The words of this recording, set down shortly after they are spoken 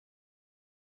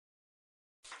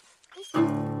You're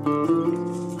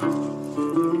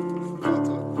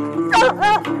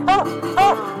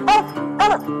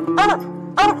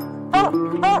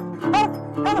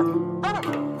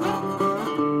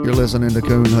listening to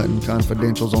Coon Hunting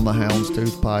Confidentials on the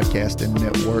Houndstooth Podcasting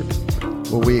Network,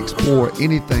 where we explore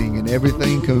anything and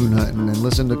everything coon hunting and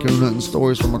listen to coon hunting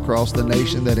stories from across the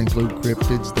nation that include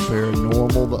cryptids, the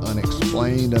paranormal, the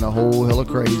unexplained, and a whole hell of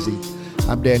crazy.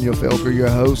 I'm Daniel Felker, your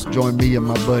host. Join me and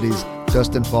my buddies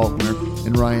Dustin Faulkner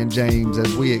and Ryan James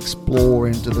as we explore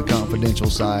into the confidential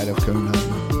side of coon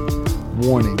hunting.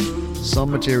 Warning,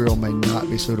 some material may not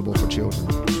be suitable for children.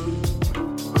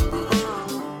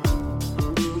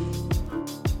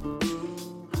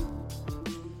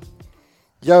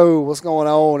 Yo, what's going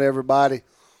on, everybody?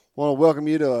 Want to welcome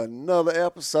you to another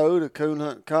episode of Coon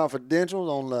Hunting Confidentials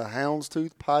on the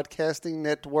Houndstooth Podcasting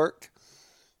Network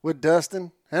with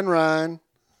Dustin and Ryan.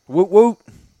 Whoop, whoop.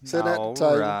 Sitting at the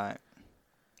table. Right.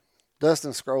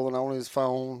 Dustin scrolling on his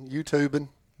phone, YouTubing.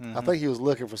 Mm-hmm. I think he was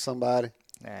looking for somebody.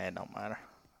 Nah, it don't matter.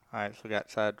 I actually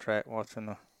got sidetracked watching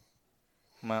the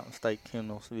Mountain State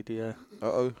Kennels video.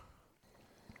 Uh-oh.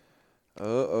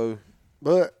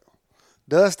 But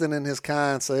Dustin and his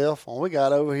kind self, when we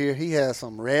got over here, he had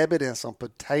some rabbit and some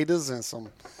potatoes and some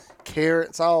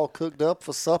carrots all cooked up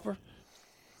for supper.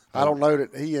 I don't know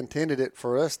that he intended it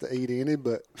for us to eat any,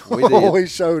 but we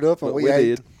showed up and we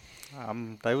ate.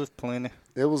 They was plenty.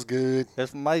 It was good.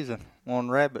 It's amazing. One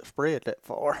rabbit spread that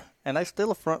far, and they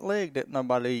still a front leg that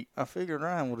nobody eat. I figured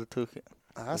Ryan would have took it.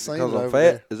 I seen it over fat.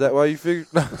 there. Is that why you figured?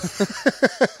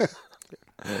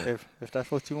 if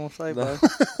that's what you want to say, bro.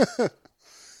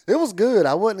 It was good.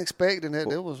 I wasn't expecting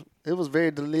it. It was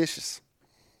very delicious.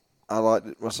 I liked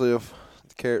it myself.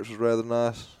 The carrots was rather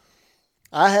nice.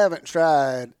 I haven't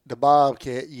tried the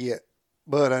bobcat yet,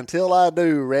 but until I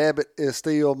do, rabbit is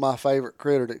still my favorite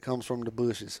critter that comes from the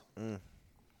bushes. Mm.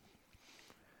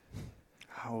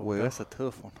 Oh, well, that's a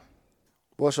tough one.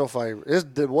 What's your favorite? It's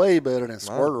way better than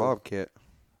squirrel. Bobcat.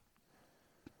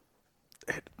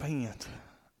 It depends.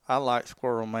 I like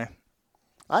squirrel, man.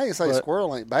 I ain't say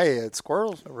squirrel ain't bad.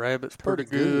 Squirrel's rabbit's pretty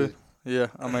good. Yeah,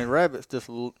 I mean, rabbit's just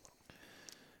a little.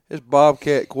 It's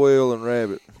bobcat, quail, and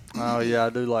rabbit. Oh, yeah, I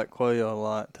do like quail a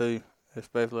lot, too,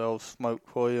 especially old smoked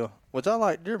quail, which I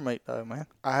like deer meat, though, man.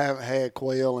 I haven't had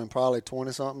quail in probably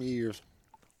 20-something years.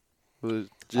 Well,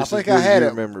 just I think I had it.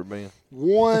 Remember, man.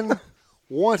 One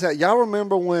time. Y'all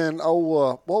remember when,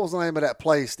 what was the name of that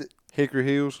place? Hickory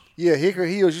Hills? Yeah,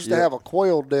 Hickory Hills used to have a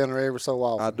quail dinner every so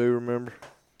often. I do remember.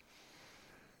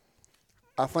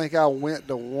 I think I went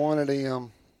to one of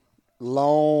them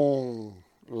long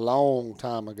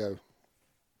time ago.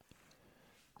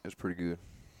 It's pretty good.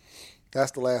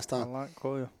 That's the last time. I like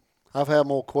quail. I've had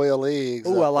more quail eggs.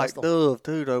 Oh, I like dove,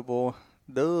 too, though, boy.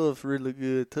 Dove's really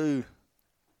good, too.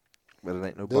 But it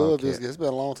ain't no dove bobcat. It's been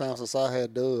a long time since I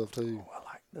had dove, too. Oh, I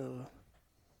like dove.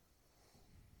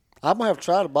 I'm going to have to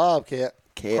try the bobcat.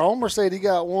 Cromer said he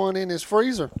got one in his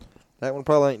freezer. That one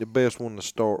probably ain't the best one to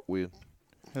start with.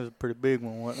 It was a pretty big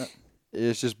one, wasn't it?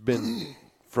 It's just been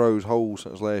froze whole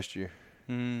since last year.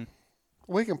 Mm.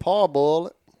 We can parboil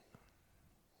it.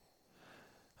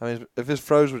 I mean, if it's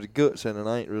froze with the guts in it,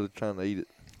 I ain't really trying to eat it.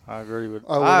 I agree with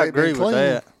I agree with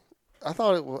that. I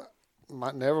thought it was.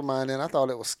 Never mind then. I thought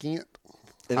it was skint.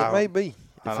 And it may be.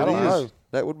 If it is,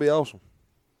 that would be awesome.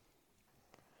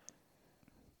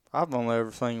 I've only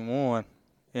ever seen one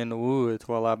in the woods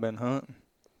while I've been hunting.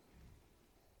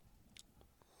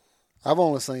 I've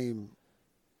only seen,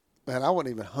 man, I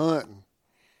wasn't even hunting.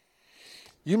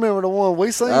 You remember the one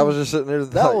we seen? I was just sitting there.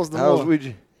 That was the one. I was with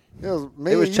you. It was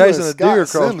me. It was and chasing you a deer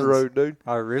Scott across Simmons. the road, dude.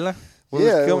 Oh, really? We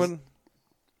was coming.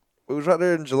 It was right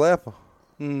there in Jalapa.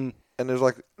 Mm. And there's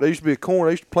there used to be a corn.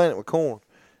 They used to plant it with corn.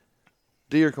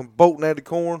 Deer come bolting out of the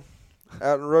corn,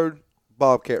 out in the road.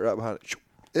 Bobcat right behind it.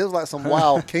 It was like some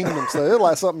Wild Kingdom stuff. It was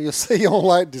like something you see on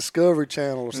like Discovery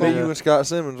Channel or something. You and Scott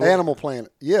Simmons. Animal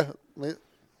Planet. Yeah.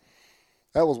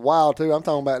 That was wild, too. I'm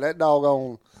talking about that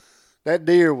doggone, that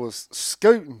deer was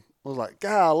scooting. I was like,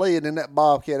 golly, and then that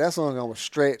bobcat, that son was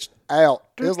stretched out.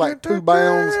 It was like 2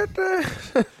 bounds.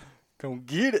 Gonna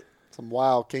get it. Some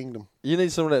Wild Kingdom. You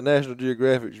need some of that National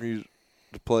Geographic music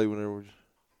to play whenever we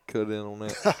cut in on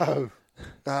that. Oh,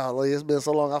 golly, it's been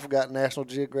so long I forgot National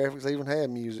Geographic even had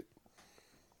music.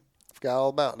 Forgot all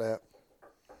about that.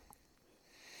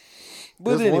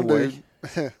 But anyway.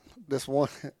 This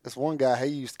one guy,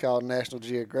 he used to call National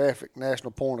Geographic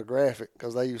National Pornographic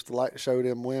because they used to like to show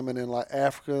them women in like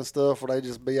Africa and stuff where they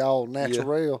just be all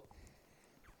natural.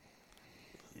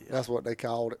 Yeah. That's what they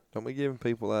called it. Don't be giving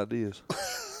people ideas.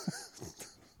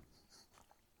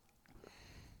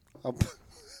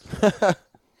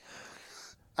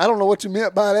 I don't know what you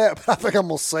meant by that, but I think I'm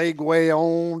going to segue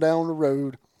on down the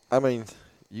road. I mean,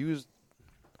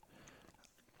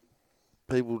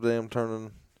 people damn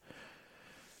turning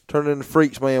into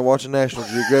freaks, man, watching National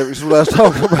Geographic is what I was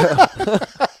talking about.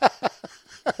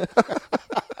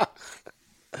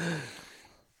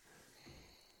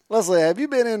 Let's say, have you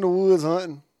been in the woods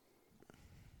hunting?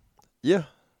 Yeah.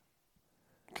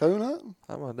 Coon hunting?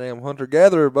 I'm a damn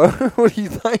hunter-gatherer, bro. What do you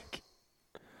think?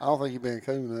 I don't think you've been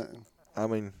coon hunting. I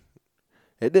mean,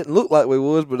 it didn't look like we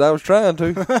was, but I was trying to.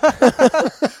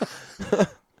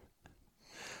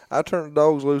 I turned the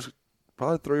dogs loose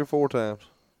probably 3 or 4 times.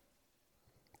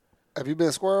 Have you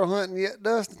been squirrel hunting yet,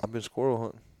 Dustin? I've been squirrel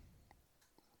hunting.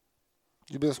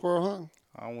 You been squirrel hunting?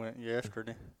 I went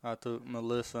yesterday. I took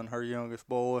Melissa and her youngest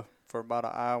boy for about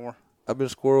an hour. I've been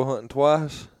squirrel hunting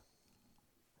twice.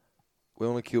 We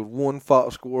only killed 1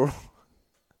 fox squirrel.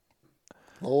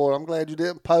 Lord, I'm glad you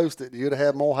didn't post it. You'd have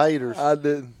had more haters. I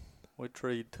didn't. We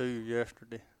treed 2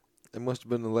 yesterday. It must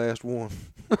have been the last one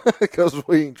because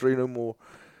we ain't tree no more.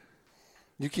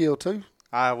 You killed 2?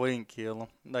 We didn't kill them.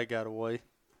 They got away.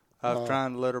 I was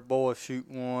trying to let her boy shoot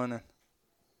one, and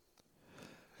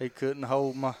he couldn't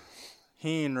hold my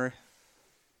Henry.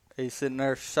 He's sitting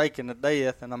there shaking to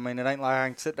death, and I mean, it ain't like I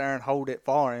can sit there and hold it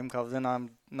for him because then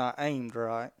I'm not aimed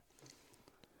right.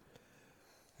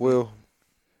 Well,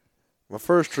 my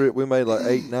first trip, we made like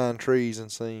 8, 9 trees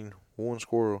and seen 1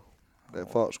 squirrel,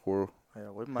 that fox squirrel.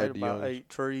 Yeah, we made about 8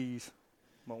 trees,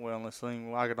 but we only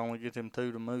seen, I could only get them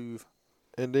 2 to move.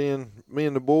 And then me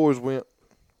and the boys we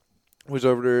was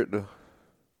over there at the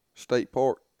state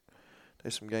park.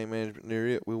 There's some game management near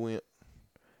it. We went,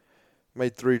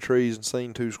 made 3 trees and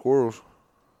seen 2 squirrels.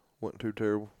 Wasn't too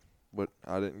terrible, but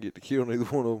I didn't get to kill neither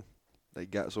one of them. They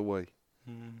got us away.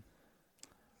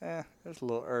 Yeah, it's a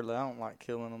little early. I don't like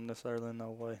killing them this early,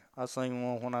 no way. I seen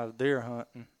one when I was deer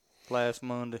hunting last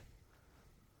Monday.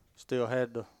 Still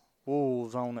had the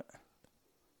wolves on it.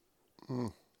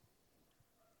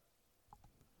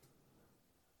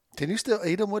 Can you still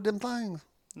eat them with them things?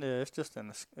 Yeah, it's just in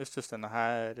the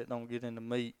hide. It don't get in the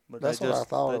meat. But That's they what just, I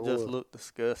thought they it just was. look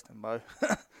disgusting, bro.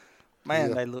 Man,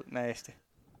 Yeah. they look nasty.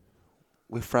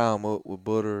 We fry them up with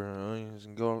butter and onions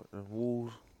and garlic and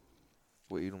wolves.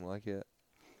 We eat them like that.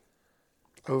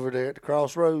 Over there at the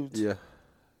crossroads? Yeah.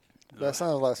 That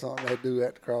sounds like something they do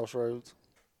at the crossroads.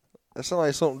 That sounds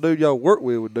like something dude y'all work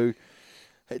with would do.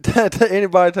 Hey,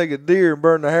 anybody take a deer and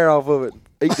burn the hair off of it,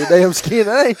 eat the damn skin.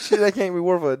 That ain't shit. That can't be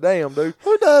worth a damn, dude.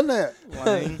 Who done that?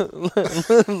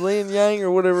 Lane. Lin Yang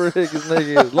or whatever the heck his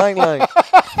name is. Lang Lang.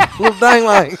 Little Dang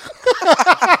Lang.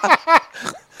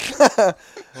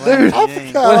 Dude, I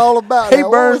forgot all about he that.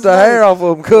 What burns was the his hair name? off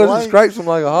of him because Lang- it scrapes him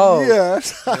like a hog. Yeah.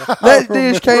 That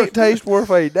dish can't taste worth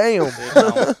a damn.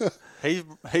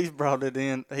 He's brought it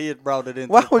in. He had brought it in.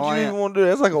 Why the would you plant. even want to do that?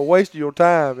 That's like a waste of your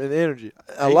time and energy.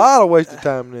 A lot of wasted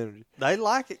time and energy. They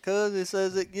like it because it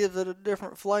says it gives it a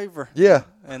different flavor. Yeah.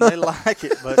 And they like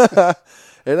it, but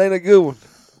It ain't a good one.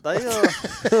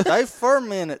 they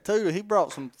ferment it too. He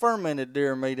brought some fermented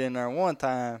deer meat in there one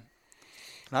time.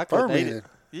 And I couldn't eat it. Fermented?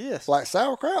 Yes. Like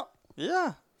sauerkraut?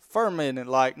 Yeah. Fermented.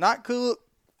 Like not cooked,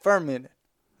 fermented.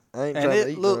 I ain't And trying to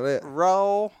it eat none of looked that.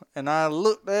 raw, and I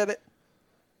looked at it.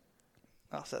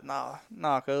 I said,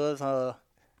 nah, cuz,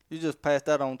 you just pass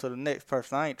that on to the next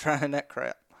person. I ain't trying that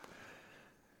crap.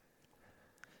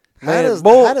 Man,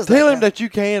 tell him that you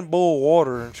can boil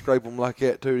water and scrape them like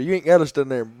that, too. You ain't got to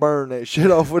stand there and burn that shit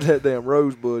off with that damn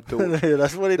rosebud torch. Yeah,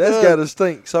 that's what he That's does. got to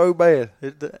stink so bad.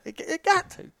 It got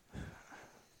to.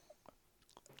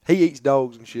 He eats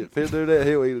dogs and shit. If he'll do that,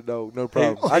 he'll eat a dog. No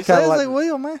problem. He says he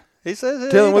will, man. He says he'll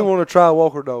Tell him eat we 'em. want to try a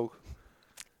walker dog.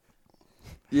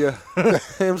 Yeah.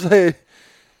 I'm saying.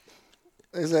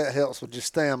 That helps with your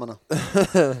stamina.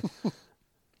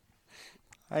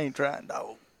 I ain't trying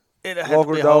dog. It'll have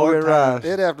Walker to be dog hard and times.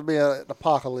 rice. It'd have to be an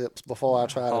apocalypse before I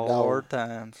tried a dog. Hard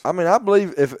times. I mean, I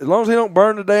believe as long as he don't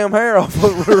burn the damn hair off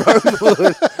of the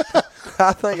rosewood,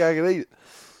 I think I could eat it.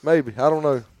 Maybe. I don't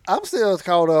know. I'm still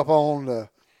caught up on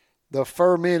the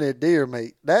fermented deer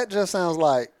meat. That just sounds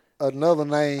like another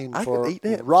name I for could eat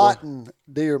that rotten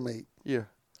deer meat. Yeah.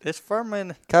 It's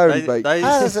fermented. Coyote bait.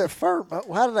 How does it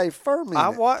How do they ferment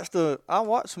I it? watched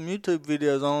some YouTube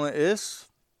videos on it.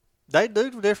 They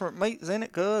do different meats in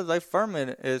it because they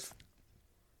ferment it.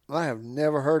 I have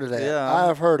never heard of that. Yeah,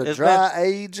 I've heard of it's dry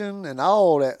aging and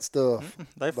all that stuff.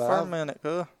 They But ferment it,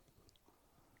 cuz.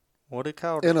 What do you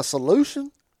call it? In a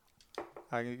solution?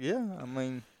 I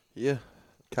mean, Yeah.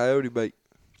 Coyote bait.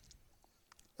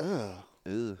 Ugh.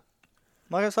 Ugh.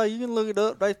 like I say, you can look it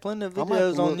up. There's plenty of I'm gonna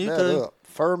have videos to on look that YouTube. up.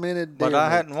 Fermented deer But I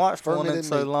meat. hadn't watched one in Fermented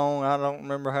so meat. long, I don't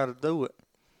remember how to do it.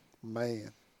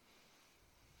 Man.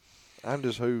 I'm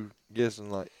just guessing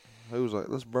like, who's like,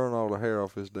 let's burn all the hair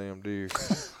off this damn deer.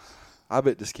 I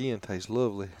bet the skin tastes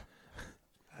lovely.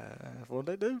 That's what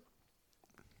they do.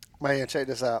 Man, check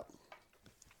this out.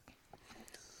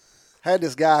 Had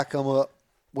this guy come up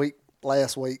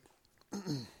last week.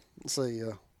 Let's see.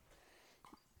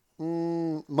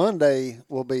 Monday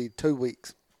will be 2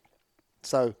 weeks.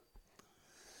 So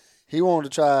he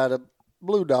wanted to try the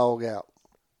blue dog out.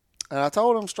 And I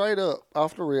told him straight up,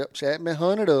 off the rip, she hadn't been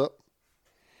hunted up.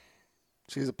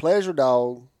 She's a pleasure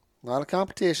dog, not a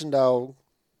competition dog.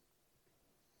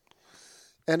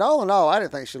 And all in all, I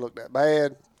didn't think she looked that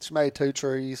bad. She made 2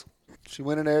 trees. She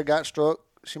went in there, got struck.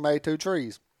 She made 2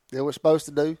 trees. Did what we're supposed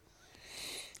to do.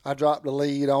 I dropped the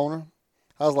lead on her.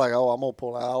 I was like, I'm going to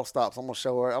pull out all stops. I'm going to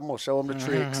show her. I'm going to show them the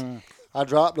tricks. I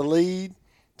dropped the lead,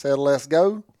 said, let's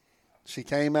go. She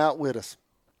came out with us.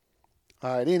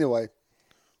 All right, anyway.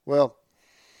 Well,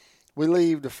 we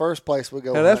leave the first place we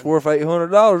go. Now that's worth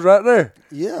 $800 right there.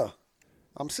 Yeah,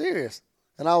 I'm serious.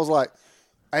 And I was like,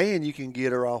 and you can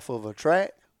get her off of a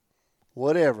track,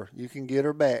 whatever. You can get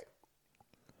her back.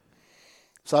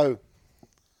 So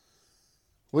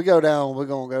we go down. We're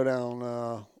going to go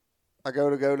down. I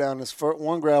go down this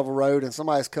one gravel road, and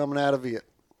somebody's coming out of it.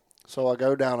 So I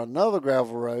go down another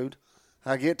gravel road.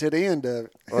 I get to the end of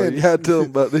it. Oh, you got to tell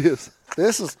them about this.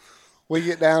 We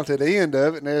get down to the end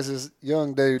of it, and there's this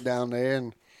young dude down there,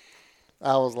 and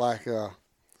I was like,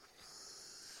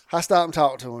 I stopped and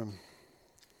talked to him,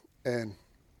 and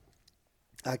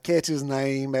I catch his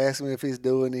name, ask him if he's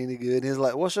doing any good, and he's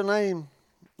like, what's your name?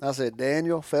 I said,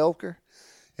 Daniel Felker,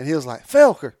 and he was like,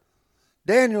 Felker,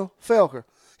 Daniel Felker.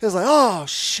 He was like, I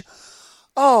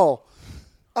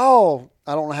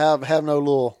don't have no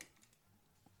little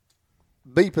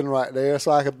beeping right there,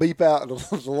 so I could beep out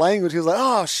the language. He was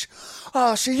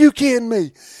like, you kidding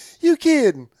me? You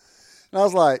kidding? And I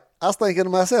was thinking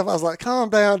to myself, I was like, calm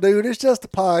down, dude. It's just a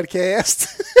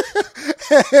podcast.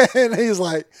 And he's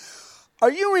like,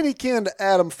 are you any kin to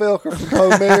Adam Felker from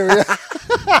Pomeria?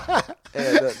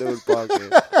 Yeah, that dude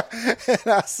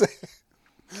podcast.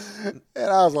 And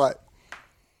I was like,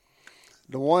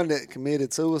 the one that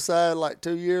committed suicide like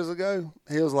 2 years ago,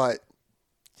 he was like,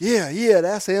 yeah,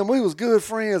 that's him. We was good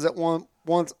friends at one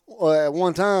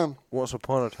time. Once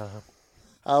upon a time.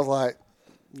 I was like,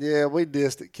 yeah, we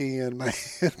distant kin, man.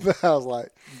 But I was like,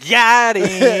 got him.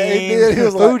 He did. He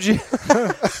was like, Fuji.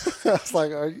 I was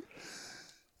like,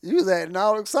 you was acting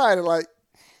all excited, like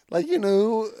you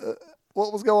knew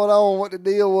what was going on, what the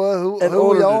deal was, who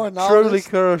we are, and all truly this.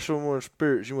 crush someone's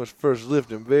spirits, you must first lift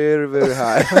them very, very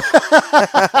high.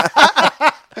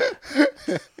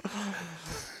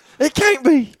 It can't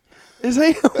be. It's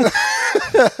him.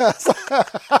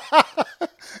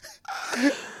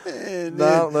 No,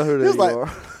 I don't know who that like, are.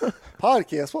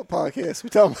 Podcast? What podcast? We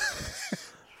talking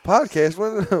about? Podcast?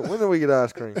 When do we get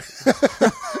ice cream?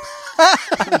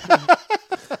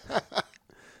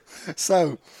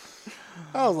 So,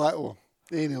 I was like, well,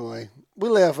 anyway, we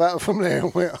left out from there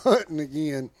and went hunting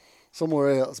again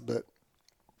somewhere else. But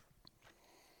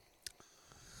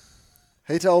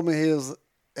he told me he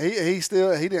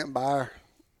didn't buy her.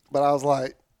 But I was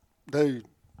like, dude,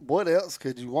 what else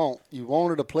could you want? You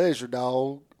wanted a pleasure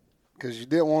dog because you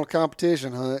didn't want a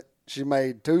competition hunt. She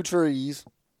made 2 trees.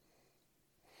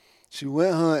 She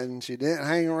went hunting. She didn't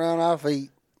hang around our feet.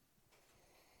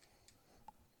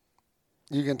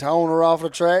 You can tone her off the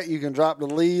track. You can drop the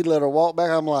lead, let her walk back.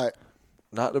 I'm like,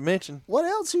 Not to mention, what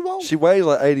else you want? she weighs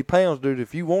like 80 pounds, dude.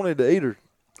 If you wanted to eat her,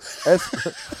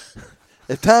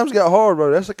 if times got hard,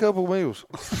 bro, that's a couple meals.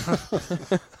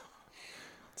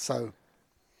 So,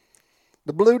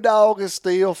 the blue dog is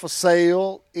still for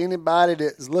sale. Anybody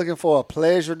that's looking for a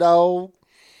pleasure dog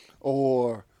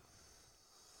or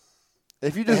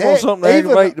If you just want something to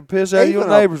aggravate the piss out of your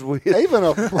neighbors with. Even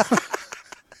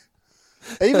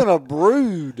a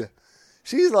brood.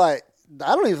 She's like,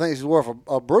 I don't even think she's worth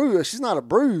a brood. She's not a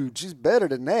brood. She's better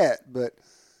than that. But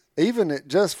even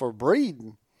just for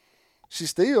breeding, she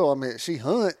still, she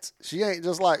hunts. She ain't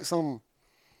just like some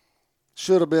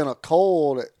should have been a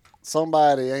coal that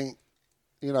somebody ain't,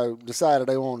 decided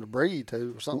they wanted to breed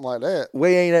to or something like that.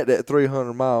 We ain't at that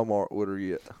 300-mile mark with her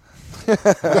yet.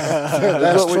 That's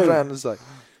what true. we're trying to say.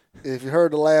 If you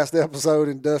heard the last episode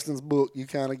in Dustin's book, you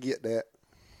kind of get that.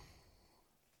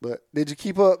 But did you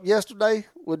keep up yesterday?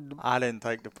 I didn't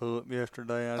take the pull-up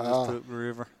yesterday. I just took the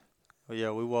river. Well, yeah,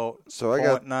 we walked So I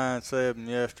got 0.97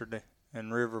 yesterday,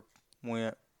 and river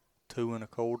went 2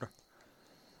 1/4.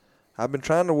 I've been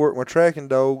trying to work my tracking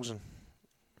dogs, and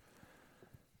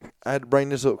I had to bring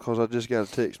this up because I just got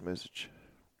a text message.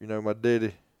 My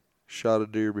daddy shot a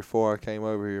deer before I came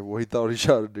over here. Well, he thought he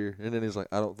shot a deer, and then he's like,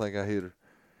 I don't think I hit her.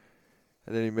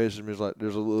 And then he messaged me, he's like,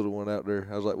 there's a little one out there.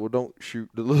 I was like, well, don't shoot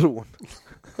the little one.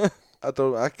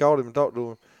 I called him and talked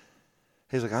to him.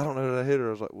 He's like, I don't know that I hit her.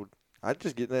 I was like, well, I'd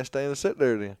just get in that stand and sit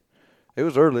there then. It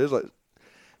was early. It was like,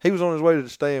 he was on his way to the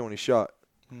stand when he shot.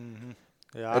 Mm-hmm.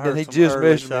 Yeah, and then he just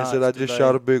messaged me and said, I just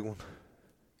shot a big one.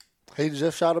 He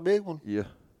just shot a big one? Yeah.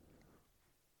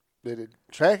 Did it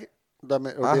track it?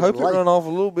 I hope it run off a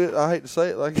little bit. I hate to say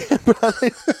it like that, but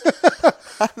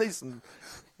I need some.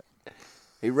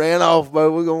 He ran off,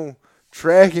 but we're going to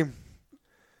track him.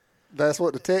 That's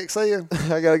what the text said?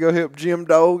 I got to go help Jim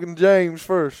Dog and James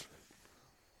first.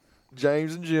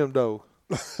 James and Jim Dog.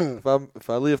 if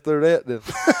I live through that, then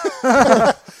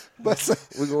but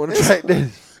we're going to track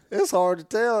this. It's hard to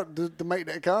tell to make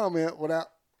that comment without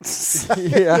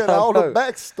saying all the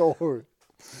backstory.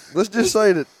 Let's just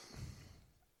say that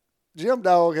Jim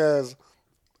Dog has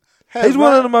he's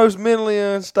one of the most mentally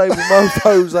unstable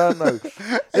mofos I know.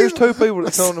 There's two people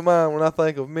that come to mind when I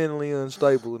think of mentally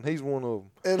unstable, and he's one of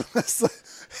them.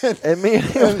 And me and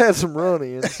him had some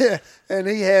run-ins. Yeah, and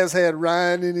he has had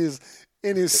Ryan in his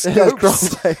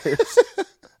scopes.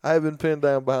 I have been pinned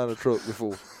down behind a truck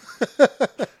before.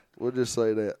 We'll just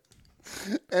say that.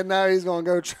 And now he's going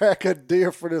to go track a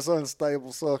deer for this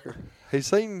unstable sucker. He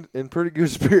seemed in pretty good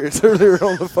spirits earlier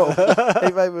on the phone.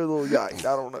 He made me a little yikes.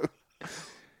 I don't know.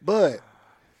 But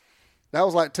that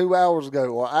was like 2 hours ago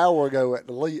or an hour ago at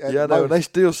the lead. Yeah, I know. And they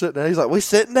still sitting there. He's like, we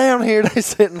sitting down here. They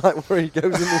sitting like where he goes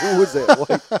in the woods at.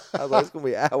 I was like, it's going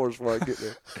to be hours before I get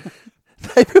there.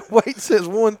 They've been waiting since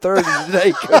 1:30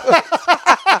 today.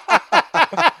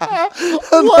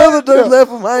 Another dude left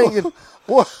them hanging.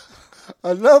 What?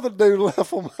 Another dude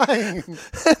left them hanging.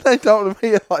 They talked to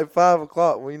me at like 5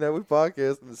 o'clock when, we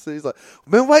podcast in the city. He's like,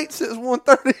 we've been waiting since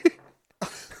 1:30.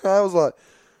 I was like,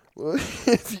 well, if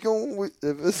it's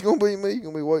going to be me, you're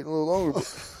going to be waiting a little longer.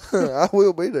 But I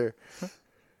will be there.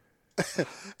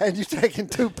 And you taking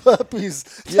two puppies.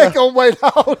 Yeah. They're going to wait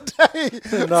all day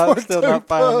no, for still two not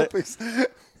puppies.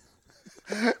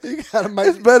 You got to make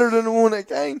it's better than the one that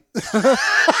came.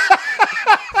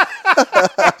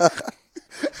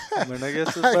 I mean, I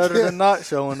guess it's better than not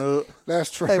showing up. That's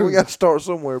true. Hey, we got to start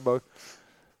somewhere, Bo.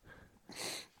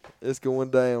 It's going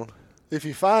down. If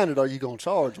you find it, are you going to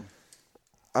charge them?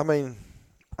 I mean,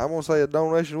 I'm going to say a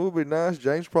donation would be nice.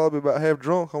 James probably about half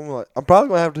drunk. I'm probably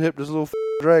going to have to help this little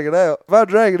drag it out. If I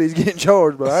drag it, he's getting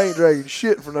charged, but I ain't dragging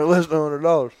shit for no less than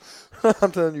 $100.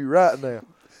 I'm telling you right now.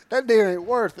 That deer ain't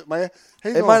worth it, man.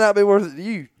 It might not be worth it to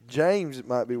you. James, it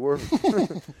might be worth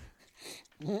it.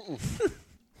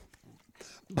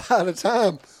 By the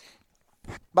time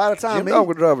Jim Dog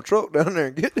would drive a truck down there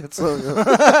and get that son.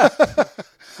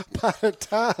 By the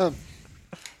time,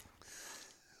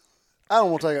 I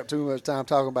don't want to take up too much time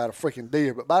talking about a freaking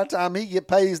deer, but by the time he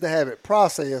pays to have it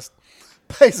processed,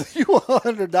 pays you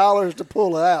 $100 to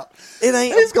pull it out. It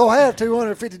ain't. He's gonna have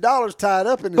 $250 tied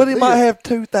up in his But he deer. might have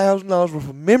 $2,000 worth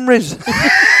of memories.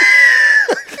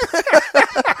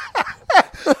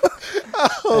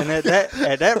 And at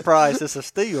that price, it's a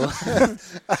steal.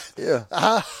 Yeah.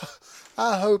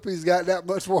 I hope he's got that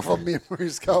much worth of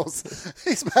memories because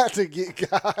he's about to get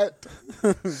got.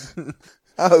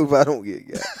 I hope I don't get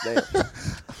got.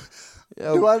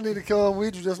 Damn. Do I need to come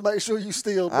with you? Just make sure you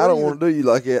still breathing. I don't want to do you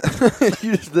like that.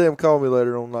 You just damn call me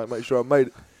later on night. Make sure I made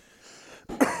it.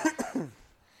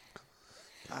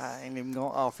 I ain't even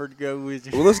going to offer to go with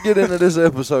you. Well, let's get into this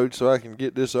episode so I can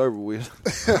get this over with.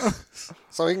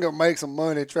 So he can go make some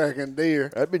money tracking deer.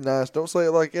 That'd be nice. Don't say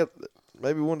it like that.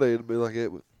 Maybe one day it'll be like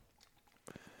that. But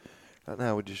right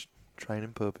now we're just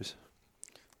training puppies.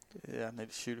 Yeah, I need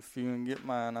to shoot a few and get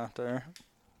mine out there.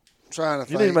 Trying to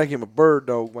think. You need to make him a bird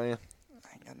dog, man.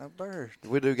 I ain't got no birds.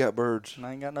 We do got birds. And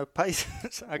I ain't got no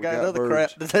patience. I We got got other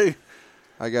birds. crap to do.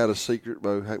 I got a secret,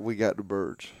 Bo. We got the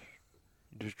birds.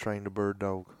 Just train the bird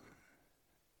dog.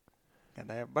 Got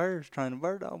to have birds, train a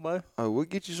bird dog, boy. Oh, we'll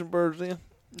get you some birds then.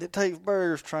 It takes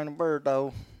birds, train a bird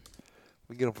dog.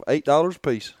 We get them for $8 a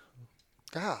piece.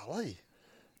 Golly.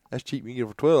 That's cheap. You can get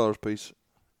them for $12 a piece.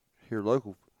 Here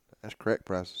local, that's crack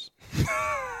prices.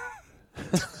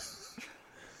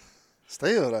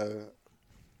 Still, though,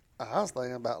 I was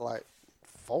thinking about like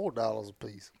 $4 a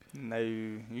piece. No,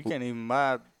 you can't even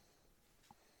buy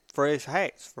fresh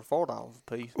hats for $4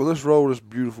 a piece. Well, let's roll this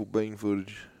beautiful bean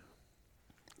footage.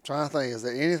 Trying to think, is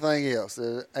there anything else?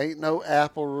 There ain't no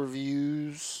Apple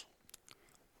reviews.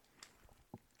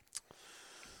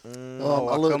 I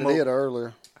looked at it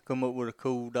earlier. I come up with a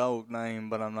cool dog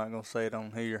name, but I'm not going to say it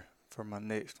on here for my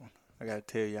next one. I got to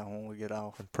tell y'all when we get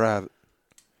off. Private.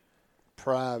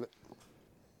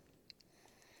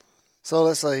 So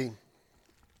let's see.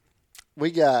 We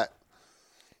got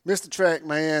Mr.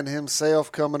 Trackman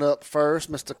himself coming up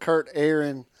first, Mr. Curt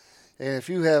Ahring. And if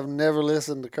you have never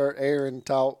listened to Curt Ahring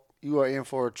talk, you are in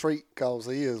for a treat because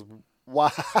he is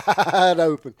wide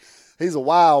open. He's a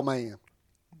wild man.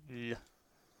 Yeah,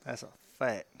 that's a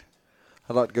fact.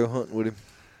 I'd like to go hunting with him.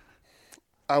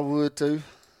 I would too.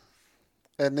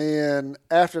 And then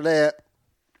after that,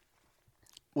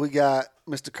 we got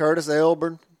Mr. Curtis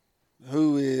Elburn,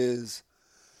 who is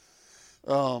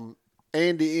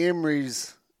Andy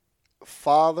Emery's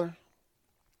father.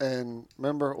 And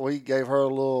remember, we gave her a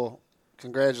little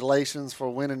congratulations for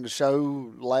winning the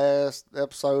show last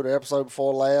episode or episode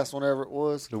before last, whenever it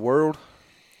was. The world?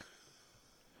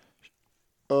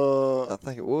 I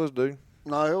think it was, dude.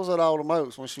 No, it was at All the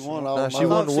Mokes when she won All the Mokes. She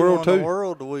won the world, too. The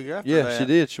world the week after Yeah, that. she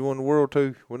did. She won the world,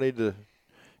 too. We need to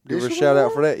give her a she shout win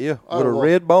out for that. Yeah, Oh, with a well.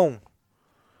 red bone.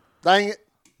 Dang it.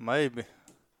 Maybe.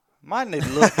 Might need to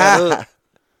look that up.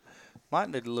 Might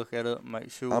need to look that up and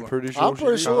make sure. I'm pretty sure. I'm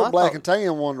pretty she sure did. Black and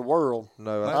Tan won the world.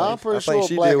 No, I'm pretty I think sure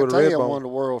she Black did and with a red Tan bone. won the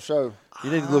world show.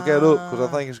 You need to look that up because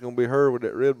I think it's going to be her with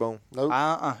that red bone. Nope.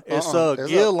 It's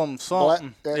It's Gillum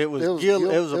something. black- it was it was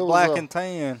Gil. It was a black a- and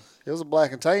tan. It was a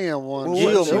Black and Tan one. Well,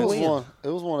 what did she it was win? one. It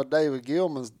was one of David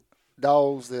Gilman's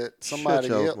dogs that somebody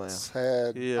Shut your else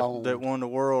had Yeah, owned. that won the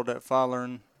world that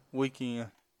following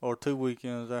weekend or 2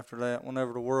 weekends after that.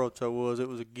 Whenever the world show was, it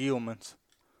was a Gilman's.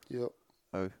 Yep.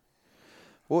 Oh.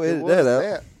 We'll It edit was that out.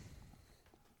 that.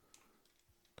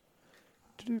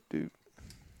 Do-do-do.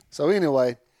 So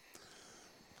anyway,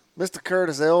 Mr.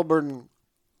 Curtis Elburn,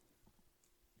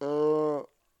 we'll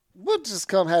just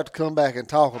have to come back and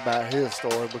talk about his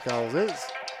story because it's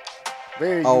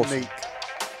very Awesome. unique.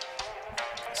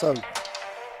 So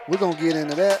we're gonna get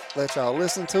into that. Let y'all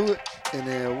listen to it, and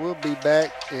then we'll be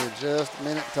back in just a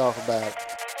minute to talk about it.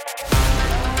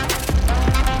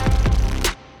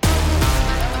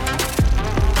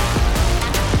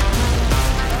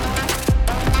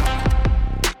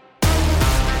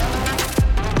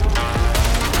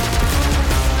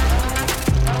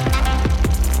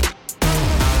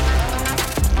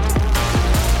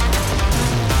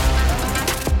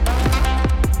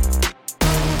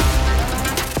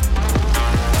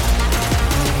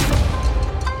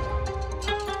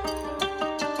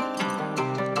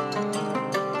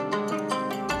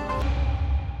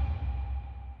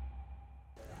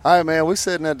 All right, man, we're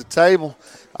sitting at the table,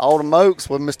 all the Mokes,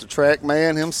 with Mr.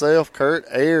 Trackman himself, Curt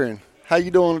Ahring. How you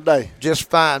doing today? Just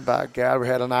fine, by God. We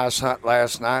had a nice hunt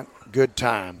last night. Good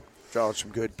time. Saw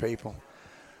some good people.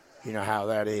 You know how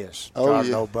that is. Oh, Got yeah.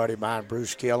 an old buddy of mine,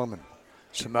 Bruce Gillum, and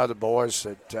some other boys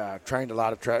that trained a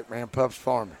lot of Trackman pups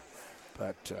for me.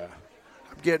 But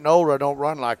I'm getting older. I don't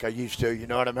run like I used to. You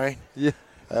know what I mean? Yeah.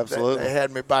 Absolutely. They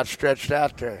had me about stretched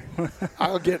out there. I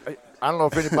don't know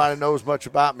if anybody knows much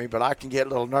about me, but I can get a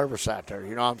little nervous out there.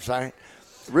 You know what I'm saying?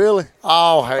 Really?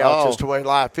 Oh, hell, Oh. it's just the way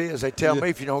life is. They tell me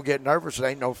if you don't get nervous, it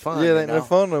ain't no fun. Yeah, it you ain't know? no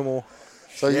fun no more.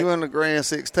 So you in the Grand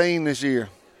 16 this year?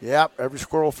 Yep, every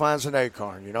squirrel finds an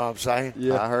acorn. You know what I'm saying?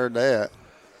 Yeah. I heard that.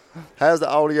 How's the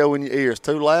audio in your ears?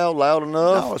 Too loud? Loud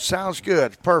enough? No, it sounds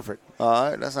good. It's perfect. All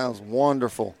right, that sounds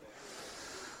wonderful.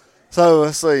 So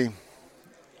let's see.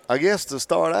 I guess to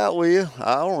start out with,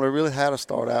 I don't know really how to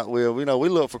start out with. You know, we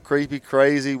look for creepy,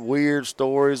 crazy, weird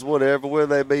stories, whatever,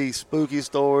 whether they be spooky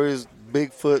stories,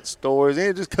 Bigfoot stories,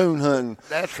 and just coon hunting.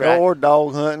 That's right. Or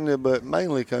dog hunting, but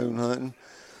mainly coon hunting.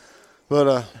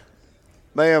 But,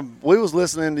 man, we was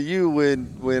listening to you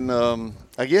when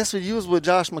I guess you was with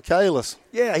Josh Michaelis.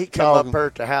 Yeah, he come Talking. up here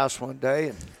at the house one day,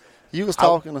 and You was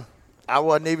talking to I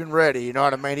wasn't even ready. You know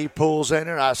what I mean? He pulls in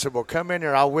there, and I said, well, come in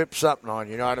here. I'll whip something on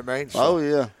you. You know what I mean? So, Oh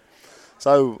yeah.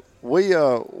 So we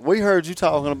heard you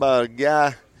talking about a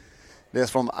guy that's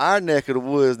from our neck of the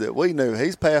woods that we knew.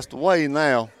 He's passed away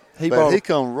now. He but bought he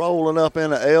come rolling up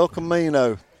in a El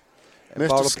Camino. Mr.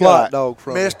 Bought a Scott. plot dog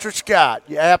from him. Mr. Scott,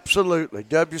 yeah, absolutely.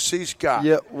 W.C. Scott.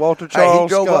 Yep, Walter Hey, Charles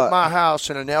he drove Scott. up my house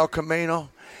in an El Camino.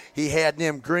 He had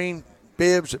them green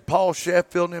bibs that Paul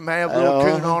Sheffield and them have, little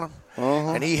coon on them.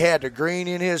 And he had the green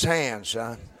in his hand,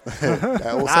 son.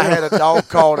 That was I him. had a dog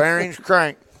called Ahring's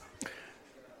Crank.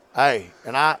 Hey,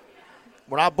 and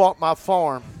when I bought my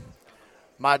farm,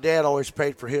 my dad always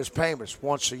paid for his payments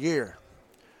once a year.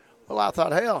 Well, I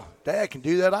thought, hell, Dad can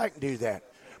do that, I can do that.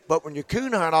 But when you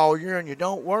coon hunt all year and you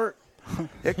don't work,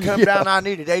 it come down, I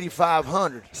needed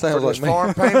 $8,500 for Sounds this like me.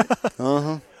 farm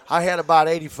payment. I had about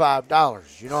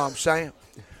 $85, you know what I'm saying?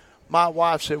 My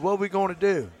wife said, what are we going to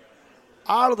do?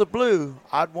 Out of the blue,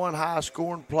 I'd won high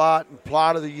scoring plot and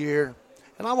plot of the year.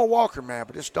 And I'm a walker man,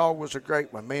 but this dog was a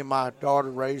great one. Me and my daughter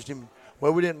raised him.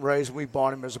 Well, we didn't raise him. We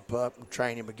bought him as a pup and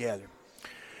trained him together.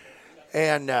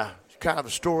 And kind of a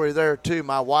story there, too.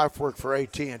 My wife worked for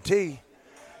AT&T,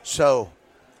 So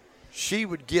she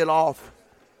would get off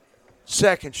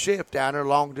second shift down there,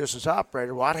 long distance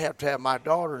operator. Well, I'd have to have my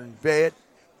daughter in bed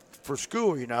for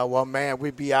school, you know. Well, man,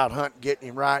 we'd be out hunting, getting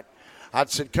him right. I'd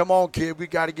said, come on, kid, we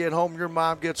got to get home. Your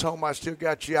mom gets home. I still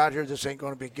got you out here. This ain't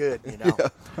going to be good, you know.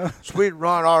 So we'd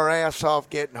run our ass off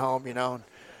getting home, you know.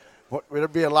 And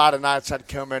there'd be a lot of nights I'd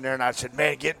come in there and I'd say,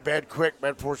 man, get in bed quick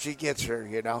before she gets here,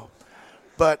 you know.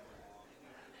 But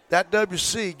that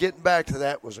WC, getting back to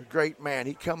that, was a great man.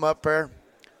 He come up there,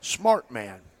 smart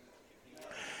man.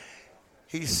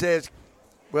 He says,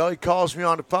 well, he calls me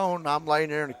on the phone. I'm laying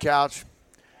there on the couch.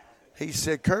 He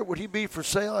said, Curt, would he be for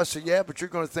sale? I said, yeah, but you're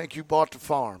going to think you bought the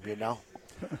farm, you know.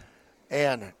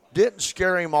 And didn't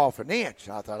scare him off an inch.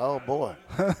 I thought, oh, boy.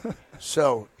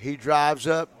 So he drives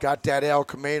up, got that El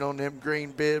Camino and them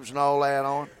green bibs and all that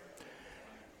on.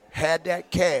 Had that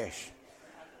cash.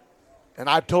 And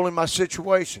I told him my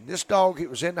situation. This dog, he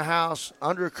was in the house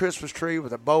under a Christmas tree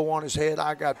with a bow on his head.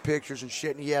 I got pictures and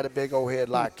shit, and he had a big old head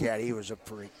like that. He was a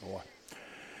freak, boy.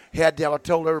 He had that, I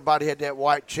told everybody he had that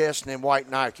white chest and them white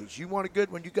Nikes. You want a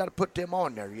good one, you got to put them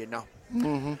on there, you know.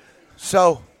 Mm-hmm.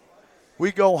 So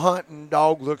we go hunting.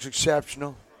 Dog looks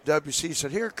exceptional. WC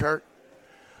said, here, Curt.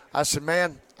 I said,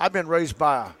 man, I've been raised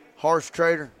by a horse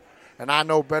trader, and I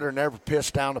know better than ever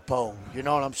piss down the pole. You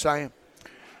know what I'm saying?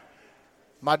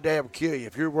 My dad would kill you.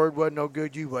 If your word wasn't no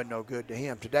good, you wasn't no good to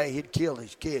him. Today, he'd kill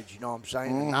his kids, you know what I'm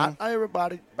saying? Mm-hmm. Not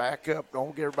everybody, back up.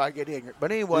 Don't get everybody get ignorant.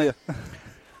 But anyway, yeah.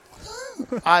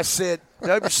 I said,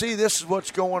 WC, this is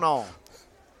what's going on.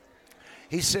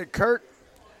 He said, Curt,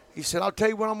 he said, I'll tell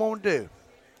you what I'm going to do.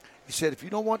 He said, if you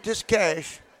don't want this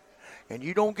cash and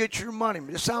you don't get your money,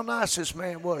 this is how nice this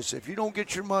man was. If you don't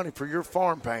get your money for your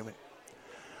farm payment,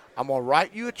 I'm going to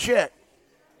write you a check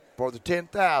for the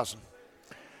 $10,000.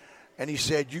 And he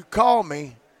said, you call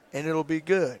me and it'll be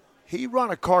good. He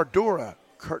run a Cardura.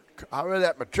 I read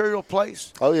that material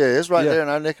place. Oh, yeah, it's right there in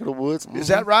our neck of the woods. Mm-hmm. Is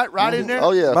that right? Right in there?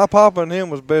 Oh, yeah. My papa and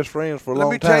him was best friends for a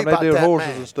long time. They did horses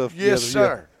man. And stuff yes, together. Yes,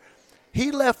 sir. Yeah.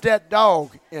 He left that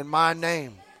dog in my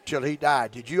name till he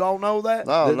died. Did you all know that?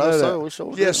 No, sir. We sure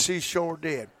did. Yes, he sure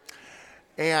did.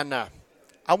 And I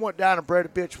went down and bred a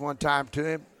bitch one time to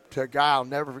him, to a guy I'll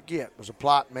never forget. It was a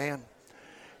plot man.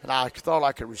 And I thought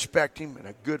I could respect him. And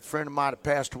a good friend of mine that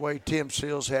passed away, Tim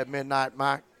Seals, had Midnight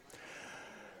Mike.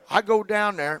 I go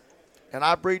down there, and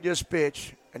I breed this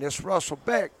bitch. And this Russell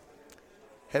Beck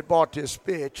had bought this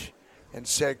bitch and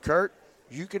said, Curt,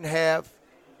 you can have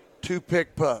 2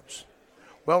 pick pups.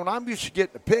 Well, when I'm used to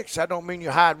getting the picks, I don't mean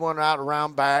you hide one out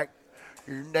around back,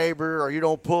 your neighbor, or you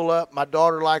don't pull up. My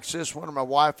daughter likes this one, or my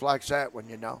wife likes that one,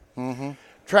 you know. Mm-hmm.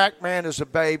 Trackman is a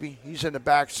baby. He's in the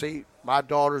back seat. My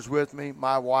daughter's with me.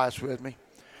 My wife's with me.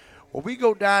 Well, we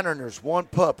go down there, and there's one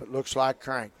pup that looks like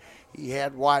Crank. He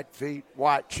had white feet,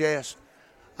 white chest.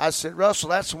 I said, Russell,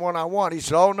 that's the one I want. He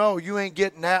said, oh, no, you ain't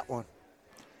getting that one.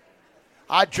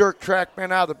 I jerked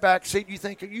Trackman out of the back seat.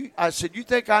 I said, you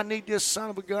think I need this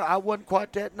son of a gun? I wasn't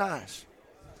quite that nice.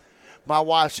 My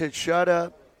wife said, shut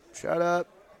up,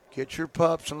 get your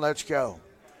pups, and let's go.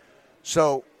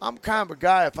 So I'm kind of a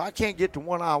guy, if I can't get the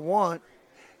one I want,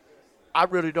 I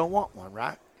really don't want one,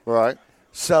 right? Right.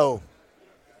 So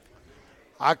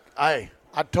I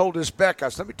told this Beck, I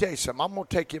said, let me tell you something. I'm going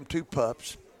to take him 2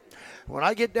 pups. When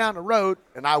I get down the road,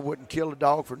 and I wouldn't kill a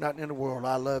dog for nothing in the world.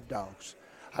 I love dogs.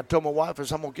 I told my wife, I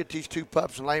said, I'm going to get these 2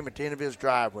 pups and lay them at the end of his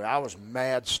driveway. I was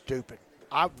mad stupid.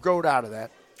 I've grown out of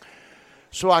that.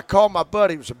 So I called my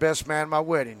buddy. He was the best man at my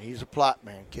wedding. He's a plot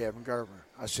man, Kevin Gerber.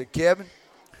 I said, Kevin,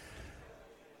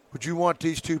 would you want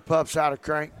these 2 pups out of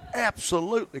Crank?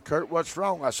 Absolutely, Curt. What's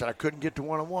wrong? I said, I couldn't get the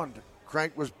one I wanted.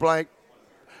 Crank was black,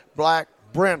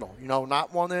 brindle. You know,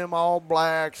 not one of them all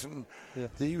blacks. And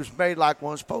he was made like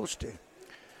one's supposed to.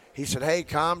 He said, hey,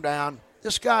 calm down.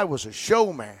 This guy was a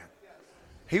showman.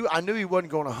 I knew he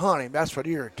wasn't going to hunt him. That's what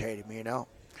irritated me, you know.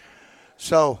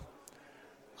 So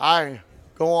I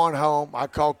go on home. I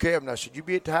called Kevin. I said, you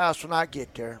be at the house when I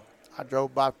get there. I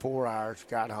drove about 4 hours,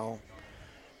 got home.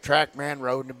 Trackman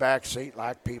rode in the back seat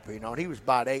like people, you know, and he was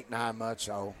about 8, 9 months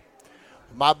old.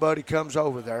 My buddy comes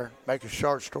over there, make a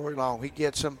short story long. He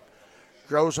gets him,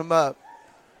 grows him up.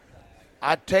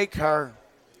 I take her.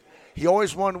 He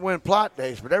always wanted to win plot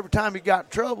days, but every time he got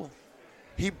in trouble,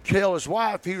 he'd tell his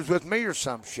wife he was with me or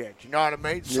some shit. You know what I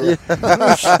mean? So,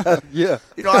 yeah.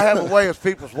 You know, I have a way with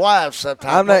people's wives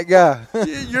sometimes. I'm that guy.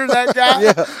 You're that guy?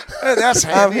 Yeah. Hey, that's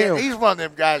handy. I'm him. He's one of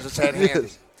them guys that's had handy.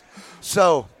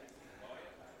 So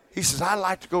he says, I'd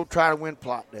like to go try to win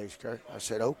plot days, Curt. I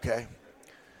said, okay.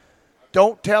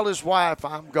 Don't tell his wife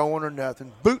I'm going or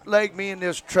nothing. Bootleg me in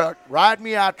this truck, ride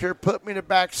me out there, put me in the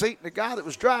back seat. And the guy that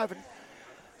was driving,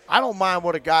 I don't mind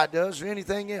what a guy does or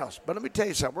anything else. But let me tell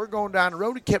you something. We're going down the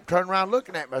road. He kept turning around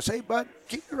looking at me. I say, hey, bud,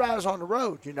 keep your eyes on the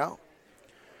road, you know.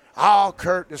 Oh,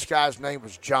 Curt, this guy's name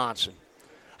was Johnson.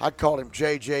 I'd call him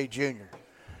JJ Jr.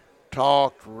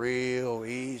 Talked real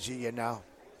easy, you know.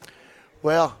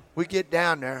 Well, we get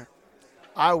down there.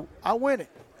 I win it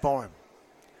for him.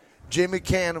 Jimmy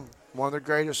Cannon, one of the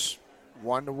greatest,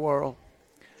 won the world.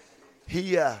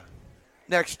 He,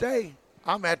 next day,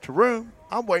 I'm at the room.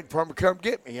 I'm waiting for him to come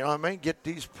get me, you know what I mean? Get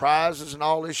these prizes and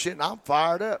all this shit, and I'm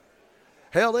fired up.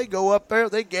 Hell, they go up there,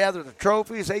 they gather the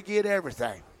trophies, they get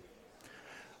everything.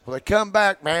 Well, they come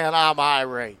back, man, I'm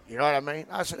irate. You know what I mean?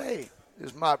 I said, hey,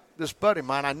 this buddy of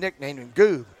mine, I nicknamed him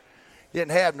Goob. He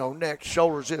didn't have no neck,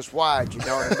 shoulders this wide, you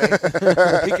know what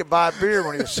I mean? He could buy beer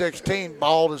when he was 16,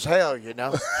 bald as hell, you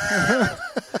know?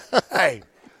 Hey,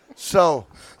 so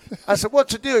I said,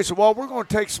 what's the deal? He said, well, we're going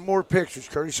to take some more pictures,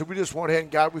 Curt. He said, we just went ahead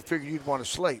and got it. We figured you'd want to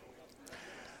sleep.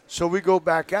 So we go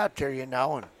back out there, you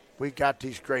know, and we got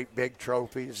these great big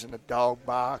trophies and a dog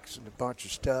box and a bunch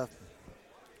of stuff.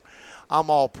 I'm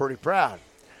all pretty proud.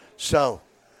 So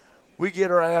we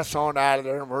get our ass on out of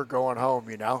there, and we're going home,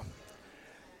 you know.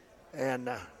 And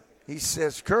he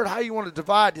says, Curt, how you want to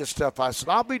divide this stuff? I said,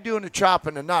 I'll be doing the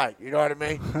chopping tonight. You know what I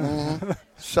mean? Mm-hmm.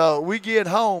 So we get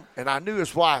home, and I knew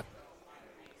his wife.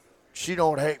 She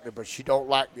don't hate me, but she don't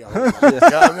like me a whole lot. You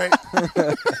know what I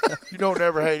mean? You don't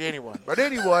ever hate anyone. But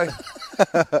anyway,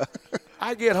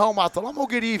 I get home. I thought, I'm going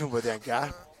to get even with that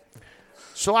guy.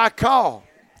 So I call.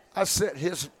 I said,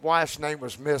 his wife's name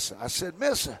was Missa. I said,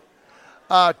 Missa,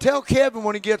 tell Kevin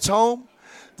when he gets home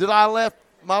that I left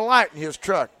my light in his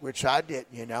truck, which I didn't,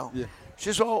 you know. Yeah.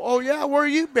 She said, oh, yeah, where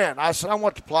you been? I said, I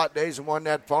went to Plot Days and won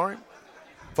that for him.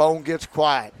 Phone gets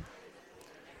quiet.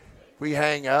 We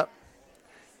hang up.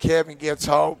 Kevin gets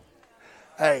home.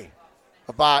 Hey,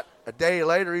 about a day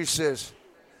later, he says,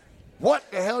 what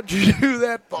the hell did you do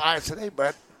that for? I said, hey,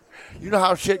 bud, you know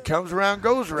how shit comes around,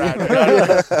 goes around.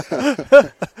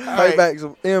 Payback's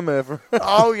an MF.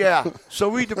 Oh, yeah. So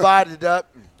we divided it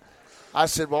up. I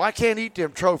said, well, I can't eat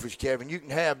them trophies, Kevin. You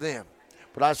can have them.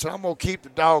 But I said, I'm going to keep the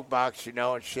dog box, you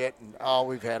know, and shit. And,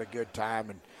 we've had a good time.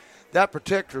 And that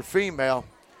particular female,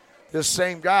 this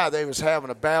same guy, they was having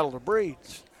a battle of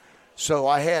breeds. So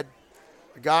I had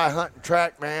a guy hunting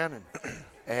Trackman,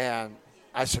 and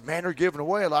I said, man, they're giving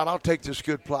away a lot. I'll take this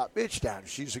good plot bitch down.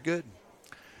 She's a good one.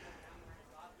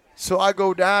 So I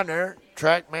go down there.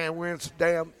 Trackman wins the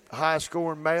damn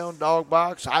high-scoring male and dog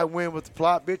box. I win with the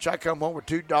plot bitch. I come home with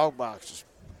 2 dog boxes.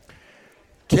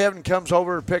 Kevin comes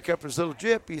over to pick up his little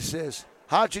jip. He says,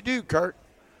 how'd you do, Curt?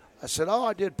 I said,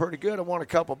 I did pretty good. I won a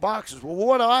couple boxes. Well,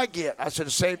 what do I get? I said,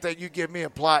 the same thing you give me in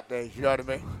Plot Day. You know what I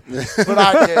mean? But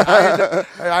I did.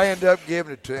 I ended up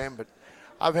giving it to him. But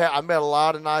I met a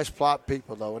lot of nice plot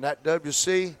people, though. And that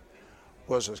WC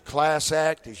was as class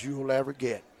act as you will ever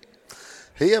get.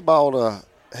 He was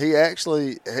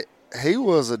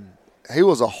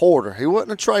a hoarder. He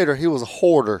wasn't a trader. He was a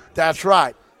hoarder. That's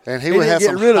right. And he would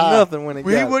get rid of nothing when he got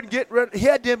it. He wouldn't get rid of. He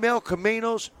had them El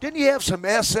Caminos. Didn't he have some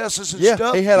SSs and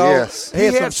stuff? He had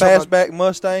He had some fastback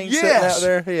Mustangs sitting out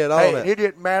there. He had all that. It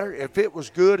didn't matter if it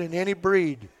was good in any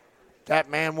breed. That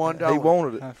man wanted it. He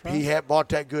wanted it. Right. He had bought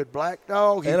that good black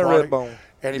dog. And a red bone.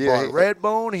 And he bought a red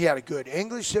bone. He had a good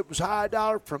English that was high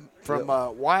dollar from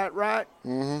Wyatt Wright.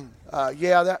 Mm-hmm.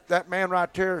 That man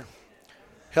right there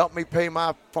helped me pay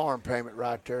my farm payment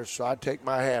right there. So I take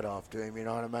my hat off to him. You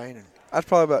know what I mean? And I was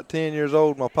probably about 10 years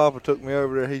old. My papa took me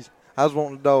over there. I was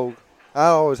wanting a dog. I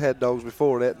always had dogs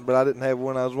before that, but I didn't have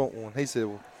one. I was wanting one. He said,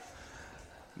 well,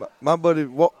 my buddy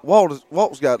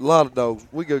Walt's got a lot of dogs.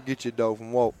 We go get you a dog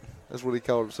from Walt. That's what he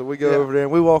called it. So we go over there,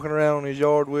 and we walking around in his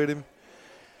yard with him.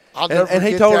 And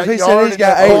he told us, he said he's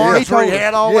got 8. He told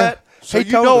had all that. So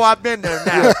you know I've been there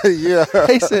now. Yeah.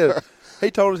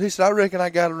 He told us, he said, I reckon I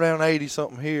got around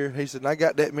 80-something here. He said, and I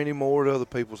got that many more at other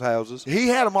people's houses. He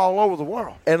had them all over the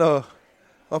world. And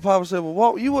my papa said, well,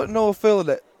 Walt, you wouldn't know a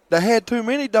fella that had too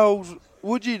many dogs,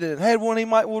 would you? That had one he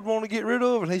would want to get rid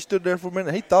of? And he stood there for a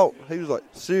minute. He was like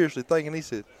seriously thinking. He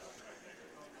said,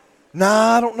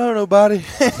 nah, I don't know nobody.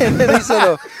 And then he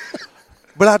said,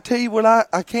 but I tell you what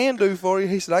I can do for you.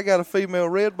 He said, I got a female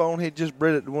red bone. He just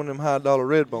bred it to one of them high dollar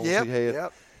red bones he had.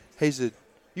 Yep. He said,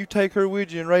 you take her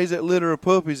with you and raise that litter of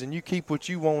puppies, and you keep what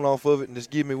you want off of it and just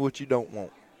give me what you don't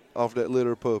want off that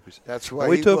litter of puppies. That's why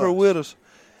we took her with us,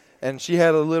 and she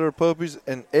had a litter of puppies,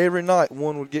 and every night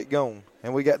one would get gone.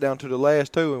 And we got down to the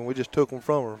last 2, and we just took them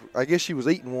from her. I guess she was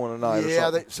eating one a night or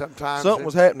something. Sometimes something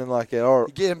was happening like that. Or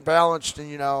you get imbalanced,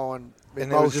 and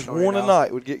and it was just one a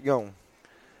night would get gone.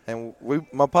 And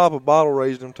my papa bottle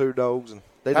raised them 2 dogs, and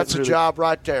that's a job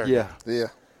right there. Yeah.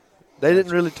 They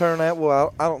didn't really turn out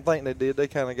well. I don't think they did. They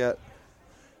kind of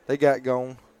got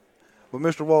gone. But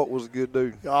Mr. Walt was a good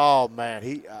dude. Oh, man.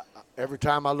 He every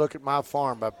time I look at my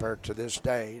farm up there to this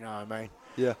day, you know what I mean?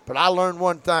 Yeah. But I learned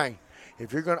one thing.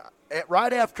 If you're going to –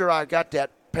 right after I got that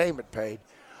payment paid,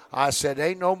 I said,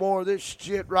 ain't no more of this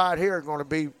shit right here going to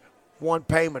be one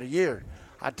payment a year.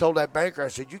 I told that banker, I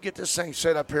said, you get this thing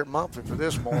set up here monthly for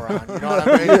this moron. You know what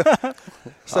I mean?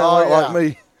 Sound like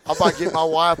me. I'm about to get my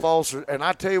wife also. And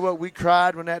I tell you what, we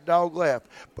cried when that dog left.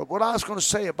 But what I was going to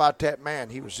say about that man,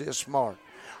 he was this smart.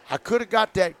 I could have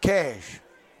got that cash.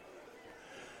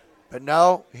 But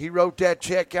no, he wrote that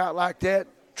check out like that,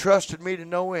 trusted me to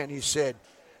no end. He said,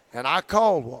 and I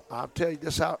called, well, I'll tell you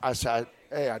this how I said,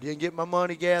 hey, I didn't get my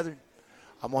money gathered.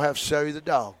 I'm going to have to sell you the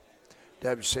dog,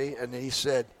 WC. And he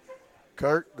said,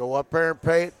 Curt, go up there and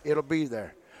pay it. It'll be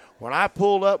there. When I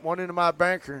pulled up, went into my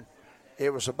banker,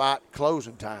 it was about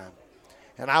closing time.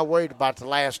 And I waited about the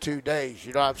last 2 days,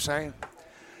 you know what I'm saying?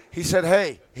 He said,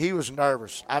 hey, he was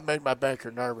nervous. I made my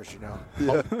banker nervous, you know.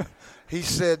 Yeah. He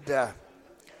said, did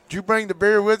you bring the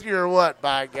beer with you or what,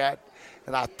 by God?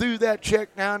 And I threw that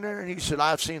check down there, and he said,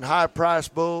 I've seen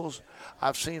high-priced bulls.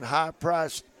 I've seen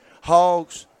high-priced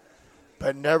hogs,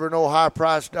 but never no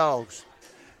high-priced dogs.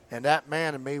 And that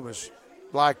man and me was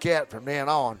like that from then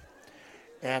on.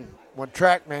 And when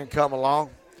Trackman come along,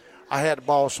 I had to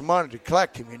borrow some money to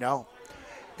collect him, you know.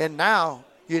 And now,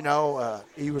 you know,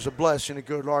 he was a blessing. The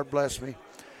good Lord blessed me.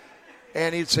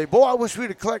 And he'd say, boy, I wish we'd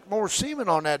have collected more semen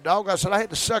on that dog. I said, I had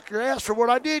to suck your ass for what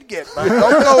I did get, man.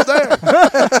 Don't go there.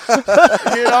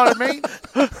 You know what I mean?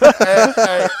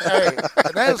 Hey.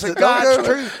 And that's the God's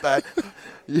truth, bud.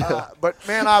 Yeah. But,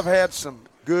 man, I've had some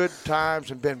good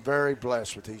times and been very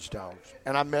blessed with these dogs.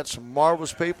 And I met some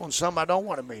marvelous people and some I don't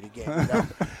want to meet again. You know?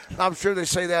 I'm sure they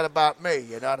say that about me.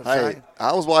 You know what I'm saying?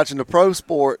 I was watching the pro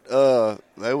sport.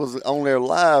 They was on there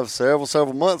live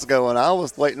several months ago, and I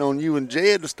was waiting on you and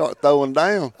Jed to start throwing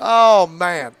down. Oh,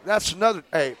 man. That's another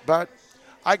 – hey, but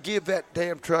I give that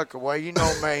damn truck away. You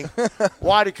know me.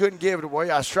 Whitey couldn't give it away.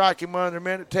 I strike him under a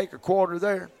minute, take a quarter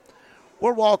there.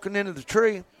 We're walking into the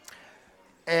tree.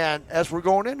 And as we're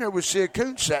going in there, we see a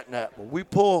coon setting up. Well, we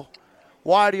pull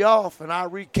Whitey off, and I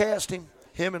recast him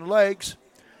and Legs.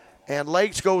 And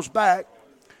Legs goes back,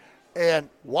 and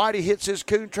Whitey hits his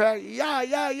coon track.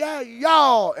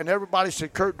 Yeah. And everybody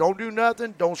said, Curt, don't do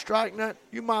nothing. Don't strike nothing.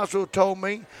 You might as well have told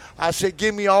me. I said,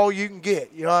 give me all you can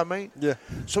get. You know what I mean? Yeah.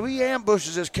 So he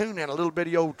ambushes his coon in a little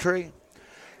bitty old tree.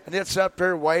 And it's up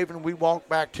there waving. We walk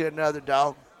back to another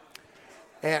dog.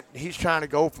 And he's trying to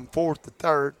go from fourth to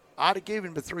third. I'd have given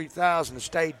him the 3,000 and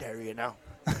stayed there, you know.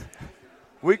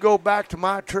 We go back to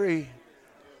my tree,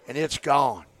 and it's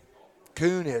gone.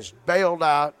 Coon has bailed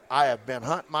out. I have been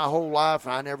hunting my whole life,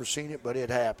 and I never seen it, but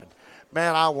it happened.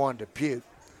 Man, I wanted to puke.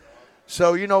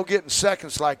 So, you know, getting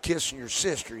seconds like kissing your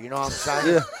sister, you know what I'm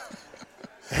saying?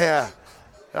 Yeah.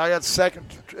 I got second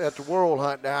at the world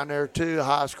hunt down there, too,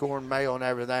 high-scoring male and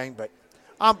everything. But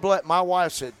I'm blessed. My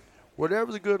wife said,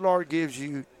 whatever the good Lord gives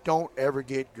you, don't ever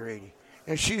get greedy.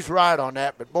 And she's right on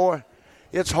that, but, boy,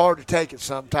 it's hard to take it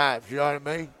sometimes, you know what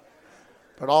I mean?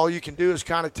 But all you can do is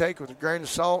kind of take it with a grain of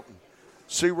salt and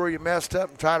see where you messed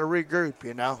up and try to regroup,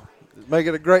 you know. Make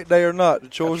it a great day or not. The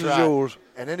choice is yours.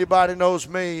 And anybody knows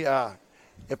me,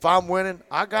 if I'm winning,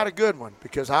 I got a good one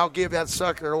because I'll give that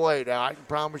sucker away now. I can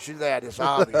promise you that. It's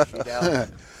obvious, you know.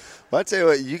 Well, I tell you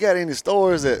what, you got any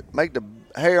stories that make the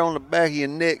hair on the back of your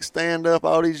neck stand up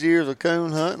all these years of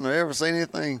coon hunting or ever seen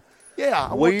anything? Yeah,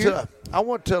 I went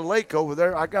to a lake over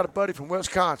there. I got a buddy from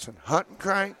Wisconsin, hunting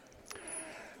crank,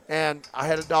 and I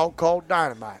had a dog called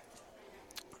Dynamite.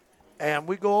 And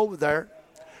we go over there,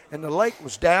 and the lake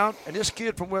was down, and this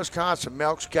kid from Wisconsin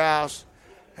milks cows,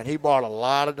 and he bought a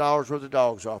lot of dollars worth of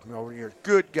dogs off me over the years.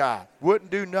 Good guy.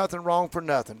 Wouldn't do nothing wrong for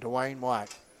nothing, Dwayne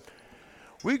White.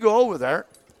 We go over there,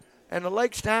 and the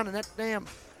lake's down, and that damn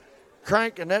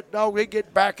crank and that dog, they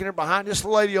get back in there behind. This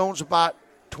lady owns about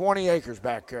 20 acres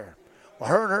back there. Well,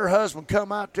 her and her husband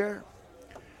come out there,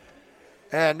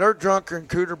 and they're drunker than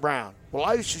Cooter Brown. Well,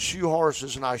 I used to shoot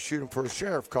horses, and I shoot them for a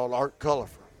sheriff called Art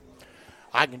Cullifer.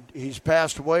 He's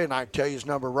passed away, and I can tell you his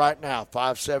number right now,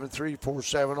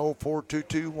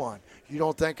 573-470-4221. You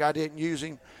don't think I didn't use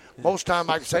him? Most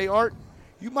time I can say, Art,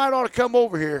 you might ought to come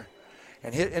over here.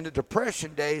 And in the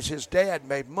Depression days, his dad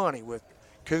made money with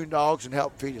coon dogs and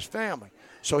helped feed his family.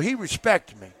 So he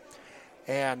respected me.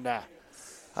 And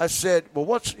I said,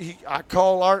 well, I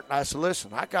called Art, and I said,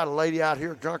 listen, I got a lady out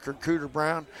here, drunker than Cooter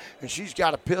Brown, and she's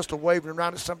got a pistol waving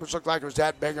around, and something looked like it was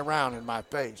that big around in my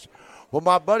face. Well,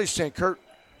 my buddy's saying, Curt,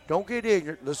 don't get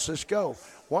ignorant. Let's just go.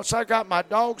 Once I got my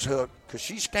dogs hooked, because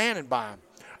she's standing by him,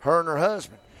 her and her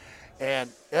husband, And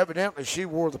evidently she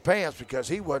wore the pants because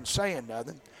he wasn't saying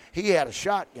nothing. He had a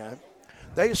shotgun.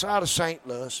 They was out of St.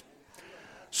 Louis.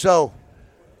 So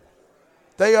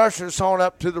they ushered us on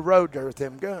up to the road there with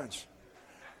them guns.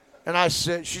 And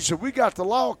she said, we got the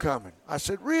law coming. I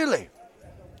said, really?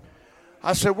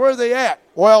 I said, where are they at?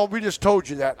 Well, we just told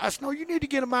you that. I said, no, you need to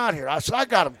get them out here. I said, I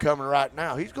got him coming right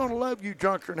now. He's going to love you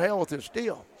drunker than hell with this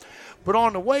deal. But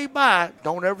on the way by,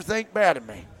 don't ever think bad of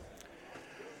me.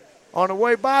 On the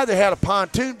way by, they had a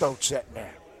pontoon boat sitting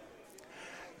there.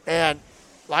 And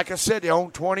like I said, they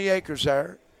owned 20 acres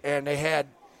there. And they had,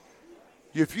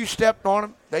 if you stepped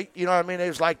on them, you know what I mean? It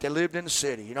was like they lived in the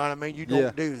city. You know what I mean? You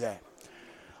don't do that.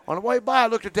 On the way by, I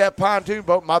looked at that pontoon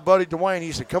boat. My buddy Dwayne,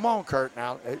 he said, come on, Curt,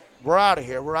 now. We're out of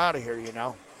here. We're out of here, you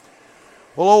know.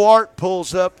 Well, old Art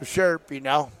pulls up the Sherp, you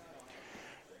know.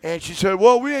 And she said,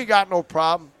 well, we ain't got no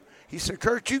problem. He said,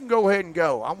 Curt, you can go ahead and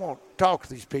go. I want to talk to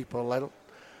these people a little.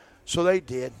 So they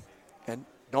did. And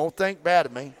don't think bad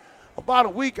of me. About a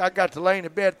week, I got to laying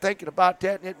in bed thinking about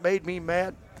that, and it made me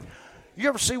mad. You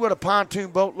ever see what a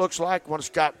pontoon boat looks like when it's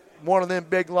got one of them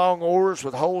big long oars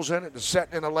with holes in it that's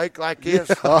setting in a lake like this?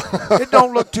 It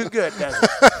don't look too good, does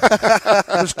it?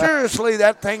 Mysteriously,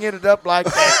 that thing ended up like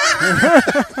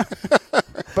that.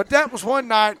 But that was one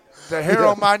night, the hair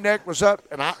on my neck was up,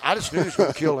 and I just knew he was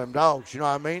going to kill them dogs, you know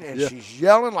what I mean? And she's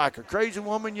yelling like a crazy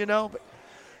woman, you know. But,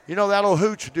 you know, that old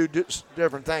hooch will do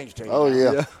different things to you. Oh,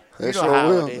 yeah. You They know sure how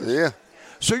will. it is. Yeah.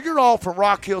 So you're all from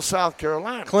Rock Hill, South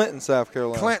Carolina. Clinton, South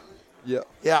Carolina. Clinton. Yeah.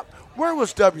 Yeah. Where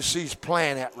was WC's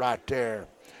plant at right there?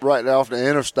 Right there off the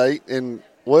interstate. And,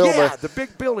 well, yeah, the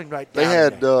big building right there. They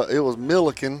had, it was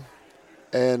Milliken,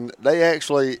 and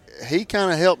he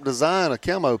kind of helped design a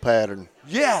camo pattern.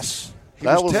 Yes. He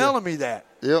was telling me that.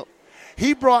 Yep.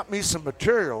 He brought me some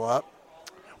material up.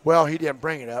 Well, he didn't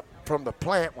bring it up from the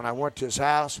plant when I went to his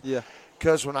house. Yeah.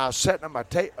 Because when I was setting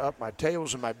up my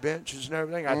tables and my benches and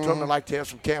everything, I told him I'd like to have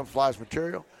some camouflage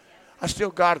material. I still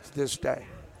got it to this day.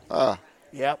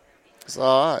 Yep. It's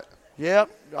all right. Yep.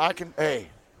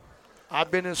 I've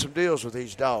been in some deals with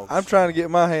these dogs. I'm trying to get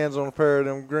my hands on a pair of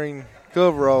them green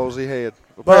coveralls he had.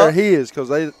 A pair of his,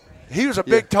 because he was a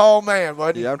big, tall man,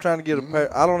 wasn't he? Yeah, I'm trying to get a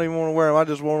pair. I don't even want to wear them. I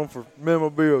just want them for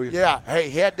memorabilia. Yeah. Hey,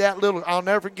 he had that little, I'll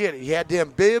never forget it. He had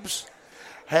them bibs,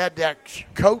 had that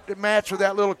coat that matched with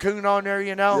that little coon on there,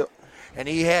 you know. Yep. And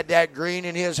he had that green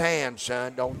in his hand,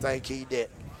 son. Don't think he did.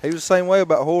 He was the same way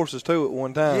about horses, too, at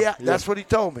one time. Yeah, that's what he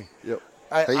told me. Yep.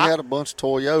 He had a bunch of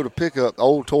old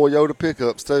Toyota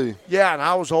pickups, too. Yeah, and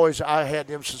I had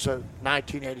them since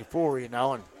 1984, you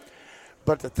know.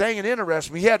 But the thing that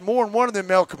interested me, he had more than one of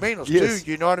them El Caminos, too,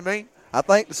 you know what I mean? I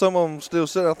think some of them still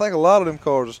sitting. I think a lot of them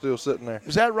cars are still sitting there.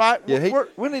 Is that right? Yeah,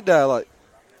 when did he die, like?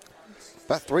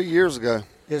 About 3 years ago.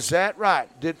 Is that right?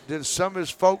 Did some of his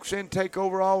folks take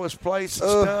over all his place and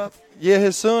stuff? Yeah,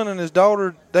 his son and his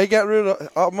daughter, they got rid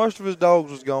of most of his dogs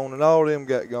was gone, and all of them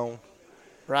got gone.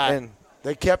 Right. And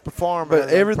they kept the farm. But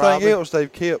everything else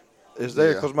they've kept is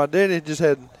there, because my daddy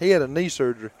he had a knee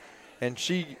surgery, and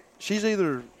she's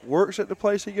either works at the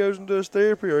place he goes and does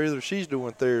therapy, or either she's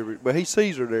doing therapy. But he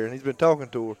sees her there, and he's been talking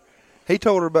to her. He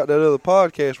told her about that other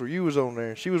podcast where you was on there,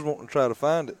 and she was wanting to try to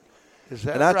find it. Is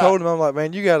that and I told him, I'm like,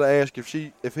 man, you got to ask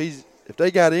if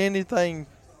they got anything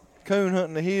coon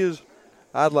hunting of his.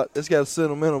 It's got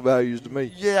sentimental values to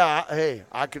me. Yeah, hey,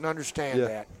 I can understand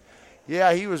that.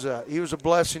 Yeah, he was a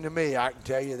blessing to me. I can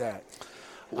tell you that.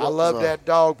 I love that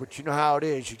dog, but you know how it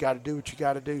is. You got to do what you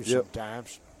got to do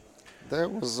sometimes. There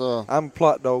was I'm a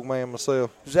plot dog man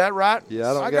myself. Is that right?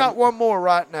 Yeah, I got one more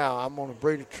right now. I'm going to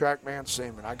breed a Trackman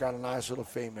semen. I got a nice little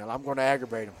female. I'm going to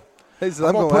aggravate him. I'm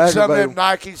going to put some of them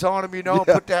Nikes on him, you know, and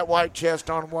put that white chest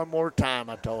on him one more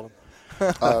time, I told him.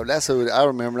 Oh, that's who I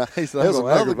remember now. There was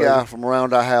another guy from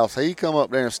around our house. He come up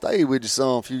there and stayed with you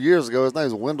some a few years ago. His name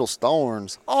was Wendell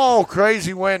Starnes. Oh,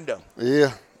 crazy Wendell.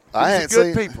 Yeah. I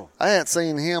hadn't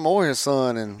seen him or his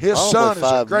son in his son is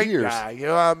 5 a great years. guy, you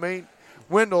know what I mean?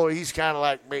 Wendell, he's kind of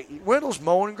like me. Wendell's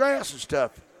mowing grass and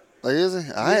stuff. Is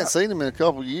he? I hadn't seen him in a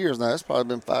couple of years now. It's probably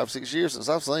been 5-6 years since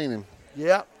I've seen him.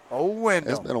 Yep. Old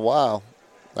Wendell. It's been a while.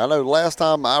 I know the last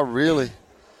time I really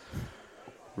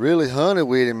hunted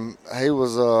with him, he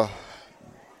was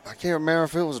I can't remember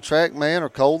if it was a Trackman or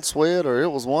Cold Sweat, or it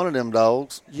was one of them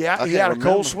dogs. Yeah, he had a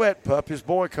Cold Sweat pup. His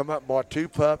boy come up and bought 2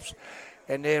 pups.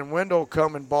 And then Wendell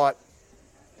come and bought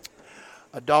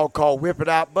a dog called Whip It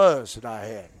Out Buzz that I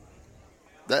had.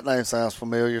 That name sounds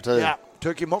familiar, too. Yeah,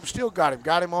 took him up, still got him.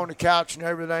 Got him on the couch and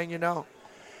everything, you know.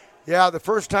 Yeah, the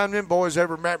first time them boys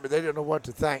ever met me, they didn't know what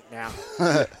to think now.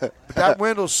 But that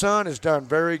Wendell's son has done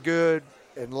very good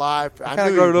in life. I kind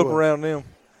of growed up around them.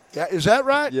 Yeah, is that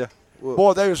right? Yeah. Well,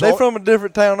 boy, they from a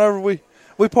different town over. We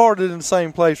We partied in the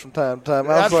same place from time to time.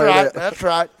 That's right. That's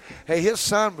right. Hey, his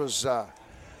son was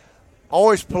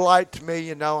always polite to me,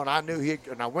 you know, and I knew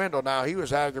Wendell now, he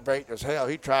was aggravating as hell.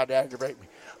 He tried to aggravate me.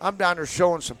 I'm down there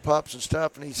showing some pups and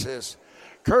stuff, and he says,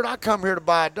 Curt, I come here to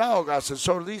buy a dog. I said,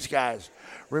 so do these guys.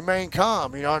 Remain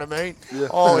calm, you know what I mean? Yeah.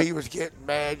 Oh, he was getting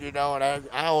mad, you know, and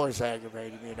I always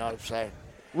aggravate him, you know what I'm saying?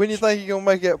 When you think you're going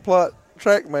to make that plot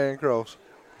Trackman cross?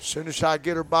 As soon as I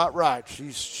get her bought right,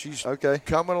 she's okay.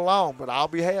 Coming along, but I'll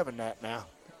be having that now.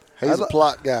 He's a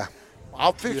plot guy.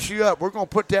 I'll fix you up. We're going to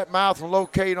put that mouth and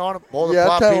locate on it. Boy, the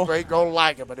plot people ain't going to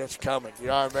like it, but it's coming. You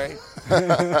know what I mean?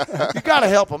 You got to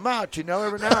help them out, you know,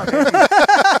 every now and then.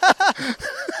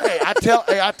 I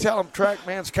tell them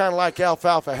Trackman's kind of like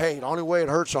alfalfa hay. The only way it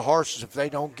hurts the horses is if they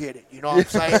don't get it. You know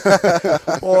what I'm saying?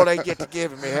 Boy, they get to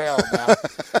giving me hell now.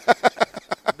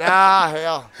 Nah,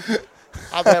 hell.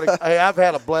 I've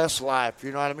had a blessed life.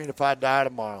 You know what I mean? If I die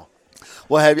tomorrow.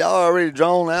 Well, have y'all already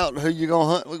drawn out who you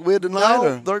going to hunt with tonight?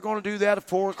 No, they're going to do that at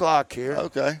 4 o'clock here.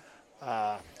 Okay.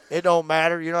 It don't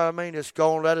matter. You know what I mean? Just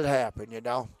go and let it happen, you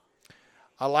know.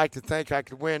 I like to think I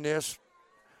could win this.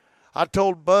 I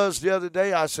told Buzz the other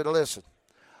day, I said, listen,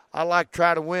 I like to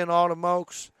try to win all the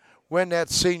Mokes, win that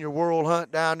senior world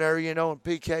hunt down there, you know, in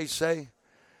PKC,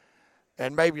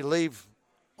 and maybe leave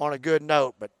on a good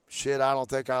note. But, shit, I don't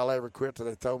think I'll ever quit till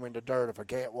they throw me in the dirt if I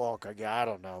can't walk. I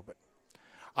don't know. But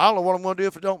I don't know what I'm going to do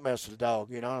if I don't mess with the dog.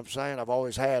 You know what I'm saying? I've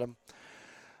always had him.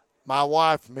 My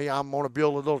wife and me, I'm going to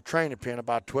build a little training pen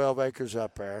about 12 acres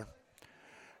up there.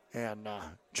 And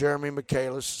Jeremy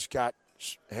Michaelis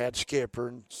had Skipper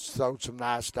and sold some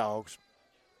nice dogs.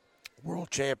 World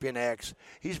Champion X.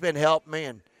 He's been helping me,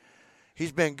 and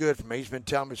he's been good for me. He's been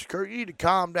telling me, Curt, you need to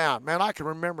calm down. Man, I can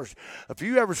remember, if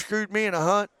you ever screwed me in a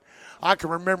hunt, I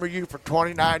can remember you for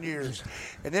 29 years.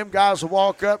 And them guys will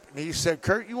walk up, and he said,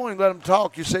 Curt, you won't even let them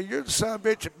talk. You say, you're the son of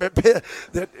a bitch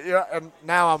that you know, and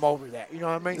now I'm over that. You know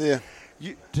what I mean?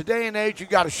 Yeah. Today and age, you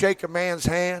got to shake a man's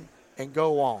hand and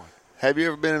go on. Have you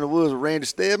ever been in the woods with Randy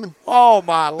Stedman? Oh,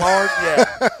 my Lord, yeah.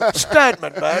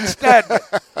 Studman, bud,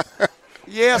 Studman.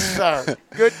 Yes, sir.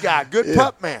 Good guy. Good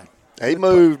pup man. He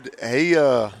moved. He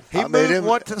moved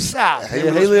went to the south. He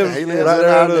lives right in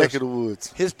our neck of the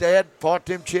woods. His dad fought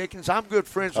them chickens. I'm good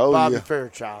friends with Bobby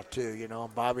Fairchild, too. You know,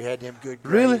 Bobby had them good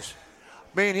grays. Really?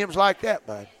 Me and him's like that,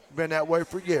 bud. Been that way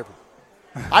forever.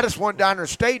 I just went down there and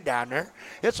stayed down there.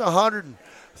 It's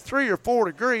 103 or 4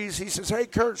 degrees. He says, hey,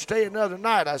 Curt, stay another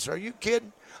night. I said, are you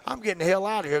kidding? I'm getting the hell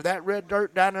out of here. That red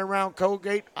dirt down there around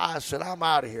Colgate, I said, I'm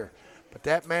out of here. But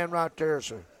that man right there is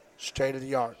a state of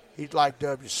the art. He's like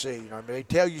WC. You know what I mean? They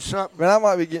tell you something. Man, I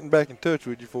might be getting back in touch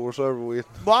with you before it's over with.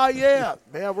 Why, yeah.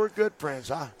 Man, we're good friends.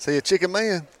 See, a chicken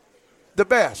man? The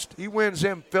best. He wins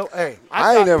them. Hey,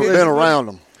 I ain't never been around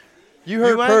him. You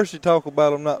heard Percy talk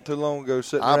about him not too long ago,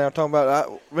 sitting around talking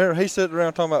about. Remember, he sat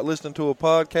around talking about listening to a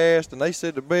podcast, and they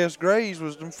said the best grays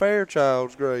was them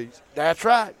Fairchild's grays. That's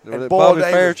right. And boy, Bobby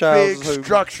they Fairchild's was big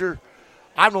structure.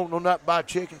 I don't know nothing about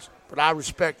chickens, but I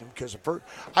respect him because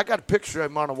I got a picture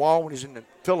of him on the wall when he's in the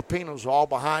Filipinos, all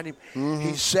behind him. Mm-hmm.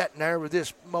 He's sitting there with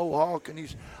this mohawk, and you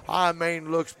know what I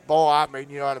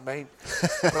mean?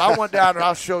 But I went down there.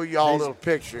 I'll show you all a little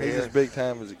picture he's here. as big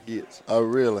time as it gets. Oh,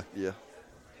 really? Yeah.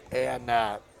 And,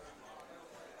 dang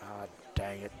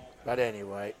it. But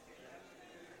anyway,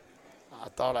 I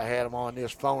thought I had him on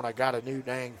this phone. I got a new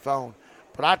dang phone.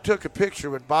 But I took a picture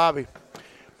with Bobby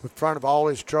in front of all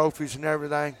his trophies and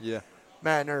everything. Yeah.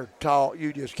 Man, they're tall.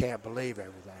 You just can't believe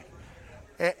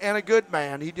everything. And a good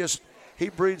man. He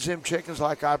breeds them chickens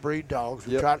like I breed dogs.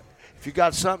 If you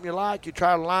got something you like, you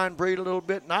try to line breed a little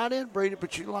bit. Not inbreed it,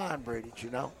 but you line breed it, you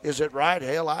know. Is it right?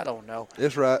 Hell, I don't know.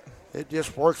 It's right. It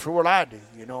just works for what I do.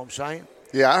 You know what I'm saying?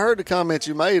 Yeah, I heard the comment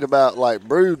you made about, like,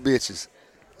 brood bitches.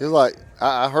 It was like,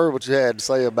 I heard what you had to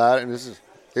say about it, and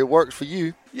it works for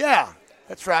you. Yeah,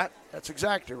 that's right. That's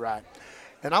exactly right.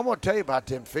 And I want to tell you about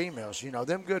them females. You know,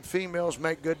 them good females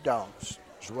make good dogs.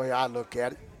 That's the way I look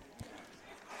at it.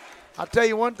 I'll tell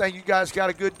you one thing. You guys got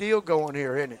a good deal going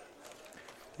here, isn't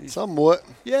it? Somewhat.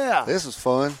 Yeah. This is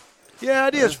fun. Yeah,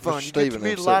 it is fun. You get to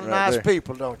meet a lot of nice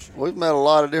people, don't you? We've met a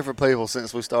lot of different people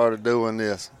since we started doing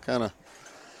this. Kind of.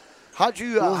 How'd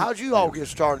you all get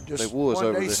started? Just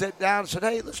one day sit down and said,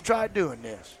 hey, let's try doing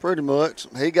this. Pretty much.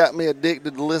 He got me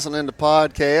addicted to listening to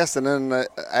podcasts, and then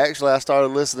actually I started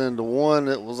listening to one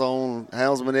that was on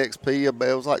Houndsman XP.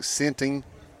 It was like scenting,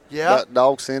 about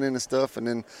dog scenting and stuff, and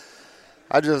then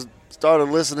I just started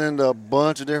listening to a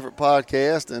bunch of different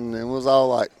podcasts, and it was all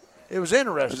like, it was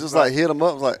interesting. It was just like hit them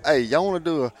up. I was like, hey, y'all want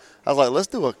to do I was like, let's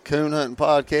do a coon hunting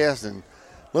podcast. And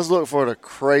Let's look for the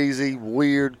crazy,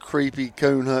 weird, creepy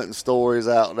coon hunting stories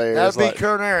out there. That'd be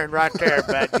Curt Ahring right there,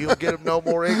 but you'll get him no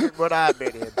more ignorant than what I've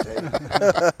been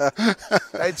into.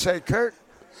 They'd say, Curt,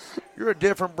 you're a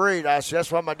different breed. I said,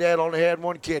 that's why my dad only had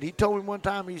one kid. He told me one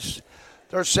time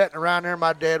they're sitting around there.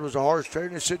 My dad was a horse trader,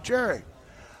 and he said, Jerry,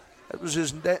 that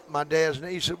was my dad's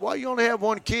name. He said, why you only have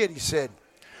one kid? He said,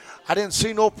 I didn't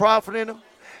see no profit in him,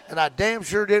 and I damn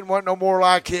sure didn't want no more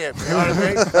like him. You know what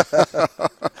I mean?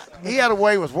 He had a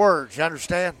way with words, you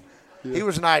understand? Yeah. He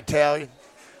was an Italian.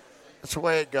 That's the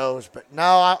way it goes. But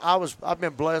no, I've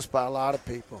been blessed by a lot of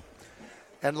people.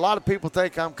 And a lot of people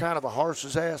think I'm kind of a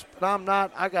horse's ass, but I'm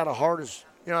not. I got a heart as,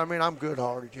 you know what I mean? I'm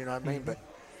good-hearted, you know what I mean? But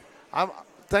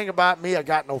think about me, I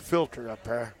got no filter up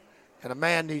there. And a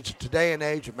man needs, today and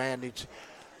age,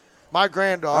 my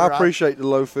granddaughter. I appreciate the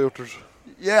low filters.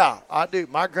 Yeah, I do.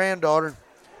 My granddaughter,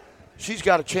 she's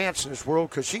got a chance in this world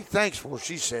because she thinks before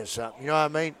she says something. You know what I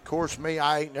mean? Of course, me,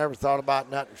 I ain't never thought about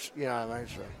nothing. You know what I mean?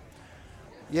 So,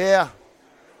 yeah,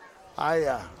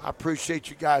 I appreciate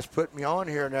you guys putting me on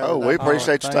here. And everything. Oh, we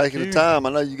appreciate you taking the time. I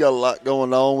know you got a lot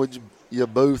going on with your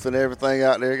booth and everything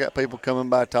out there. Got people coming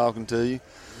by talking to you.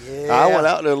 Yeah. I went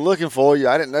out there looking for you.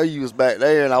 I didn't know you was back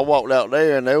there, and I walked out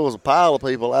there, and there was a pile of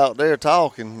people out there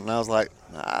talking. And I was like,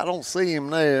 I don't see him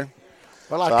there.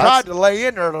 Well, I tried to lay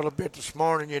in there a little bit this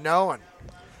morning, you know, and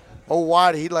old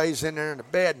Whitey, he lays in there in the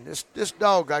bed. And this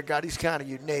dog I got, he's kind of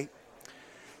unique.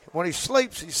 When he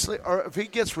sleeps, or if he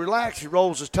gets relaxed, he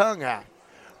rolls his tongue out.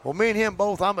 Well, me and him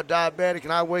both, I'm a diabetic,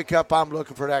 and I wake up, I'm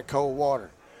looking for that cold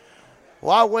water.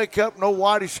 Well, I wake up, and old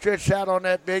Whitey stretched out on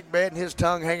that big bed, and his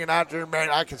tongue hanging out there. Man,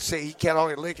 I can see he can't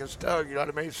only lick his tongue, you know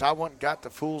what I mean? So I went and got the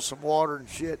fool some water and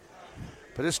shit.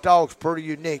 But this dog's pretty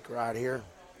unique right here.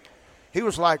 He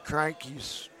was like Crank.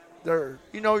 You're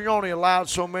only allowed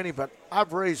so many, but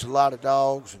I've raised a lot of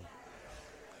dogs,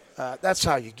 and that's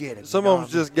how you get it. Some of them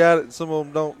just got it, some of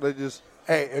them don't. They just.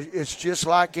 Hey, it's just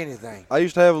like anything. I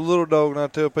used to have a little dog, and I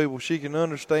tell people she can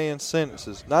understand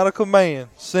sentences, not a command,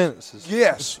 sentences.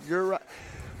 Yes, you're right.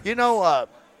 You know,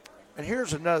 and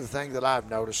here's another thing that I've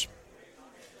noticed.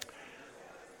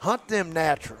 Hunt them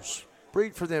naturals.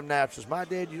 Breed for them naturals. My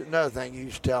dad, another thing he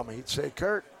used to tell me, he'd say,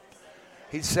 Curt,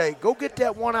 he'd say, go get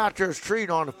that one out there that's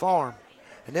treed on the farm.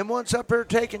 And then one's up here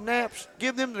taking naps,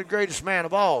 give them the greatest man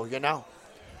of all, you know.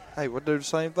 Hey, we'll do the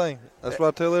same thing. That's what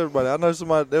I tell everybody. I know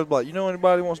somebody that was like, you know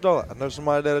anybody wants a dog? I know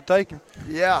somebody that'll take him.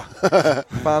 Yeah.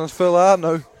 Finest fella I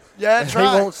know. Yeah, that's and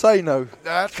right. He won't say no.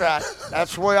 That's right.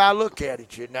 That's the way I look at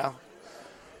it, you know.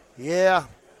 Yeah.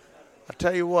 I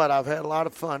tell you what, I've had a lot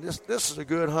of fun. This is a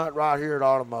good hunt right here at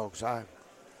Autumn Oaks.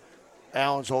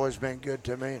 Alan's always been good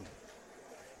to me and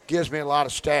gives me a lot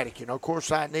of static, you know. Of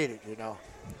course, I need it, you know.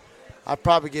 I'd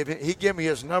probably he'd give me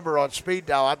his number on speed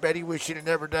dial. I bet he wish he'd have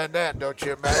never done that, don't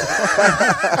you imagine?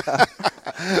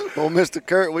 Well, Mr.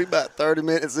 Curt, we about 30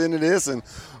 minutes into this, and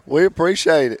we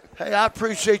appreciate it. Hey, I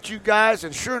appreciate you guys,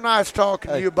 and sure nice talking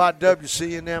to you about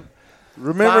WC and them.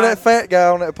 Remember that fat guy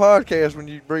on that podcast when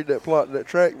you breed that plot to that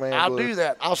Trackman? I'll do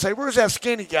that. I'll say, where's that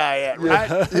skinny guy at, right?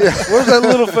 Yeah. Where's that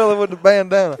little fella with the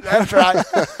bandana? That's right.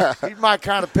 He's my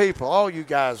kind of people. All you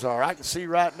guys are. I can see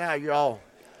right now you're all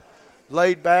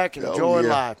laid back and enjoying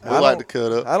life. We like to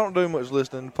cut up. I don't do much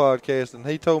listening to podcasts, and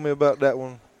he told me about that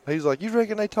one. He's like, you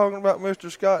reckon they talking about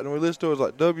Mr. Scott? And we listened to it. It was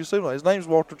like WC. Like, his name's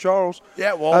Walter Charles.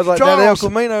 Yeah, Walter Charles. I was like, that El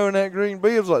Camino and that Green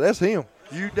Bee. I was like, that's him.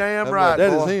 You damn right,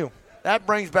 That boy. is him. That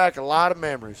brings back a lot of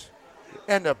memories.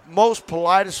 And the most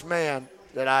politest man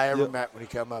that I ever met when he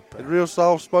come up there. Real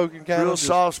soft-spoken kind of. Real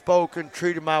soft-spoken,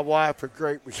 treated my wife with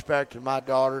great respect and my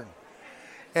daughter.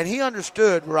 And he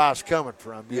understood where I was coming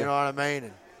from, you know what I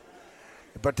mean?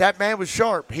 But that man was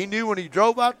sharp. He knew when he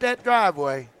drove out that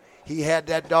driveway, he had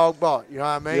that dog bought, you know what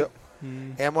I mean? Yep.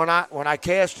 And when I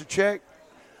cashed the check,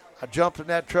 I jumped in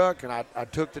that truck and I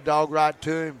took the dog right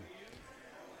to him.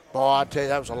 Boy, I tell you,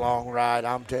 that was a long ride,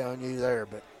 I'm telling you there,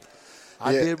 but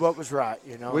I did what was right,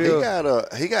 you know.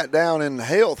 He got down in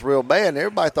health real bad, and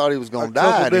everybody thought he was going to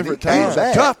die. He was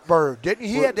a tough bird, didn't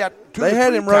he? He had that two or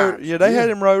three times. They had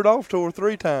him rode off 2 or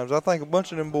 3 times. I think a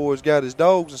bunch of them boys got his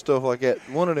dogs and stuff like that.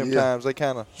 One of them times they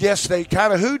kind of. Yes, they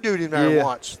kind of hoodooed him there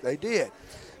once. They did.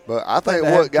 But I think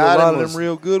what got him a lot was of them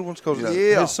real good ones because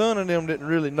his son and them didn't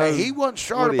really know. He wasn't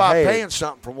sure about paying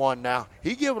something for one now.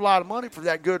 He gave a lot of money for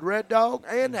that good red dog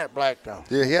and that black dog.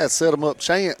 Yeah, he had set him up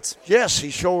chance. Yes, he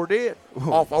sure did.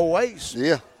 Off Oasis.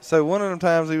 Yeah. So one of them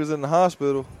times he was in the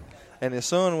hospital, and his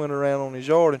son went around on his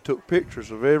yard and took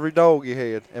pictures of every dog he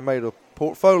had and made a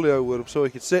portfolio with him so he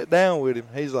could sit down with him.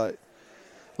 He's like,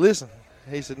 listen,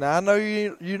 he said, now I know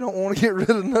you don't want to get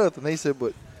rid of nothing. He said,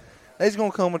 but there's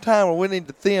going to come a time where we need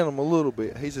to thin them a little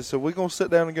bit. He said, so we're going to sit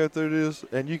down and go through this,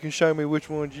 and you can show me which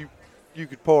ones you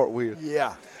could part with.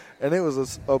 Yeah. And it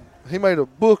was he made a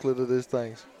booklet of these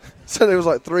things. So there was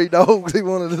like 3 dogs he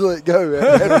wanted to let go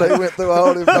after they went through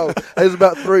all them dogs. There's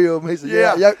about 3 of them. He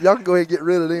said, y'all can go ahead and get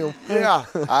rid of them. Yeah.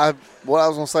 What I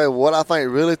was going to say, what I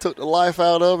think really took the life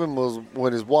out of him was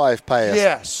when his wife passed.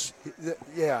 Yes.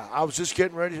 Yeah, I was just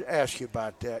getting ready to ask you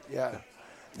about that. Yeah.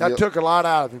 That took a lot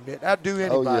out of him. That'd do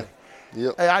anybody. Oh, yeah.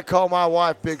 Yep. Hey, I call my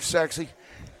wife Big Sexy.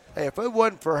 Hey, if it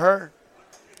wasn't for her,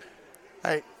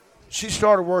 hey, she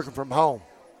started working from home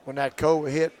when that COVID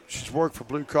hit. She's worked for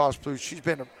Blue Cross Blue. She's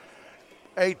been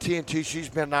AT&T. She's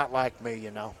been not like me,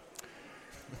 you know.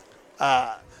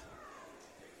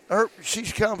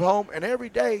 She's come home, and every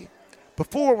day,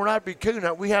 before when I'd be coon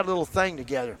hunting, we had a little thing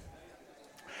together.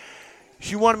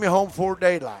 She wanted me home before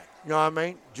daylight, you know what I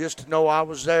mean? Just to know I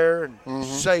was there and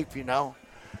safe, you know.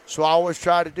 So I always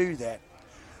try to do that.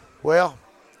 Well,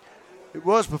 it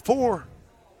was before.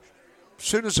 As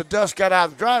soon as the dust got out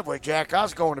of the driveway, Jack, I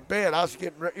was going to bed. I was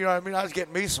getting, you know what I mean? I was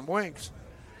getting me some wings.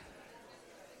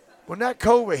 When that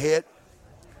COVID hit,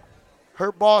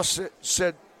 her boss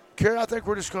said, Curt, I think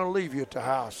we're just going to leave you at the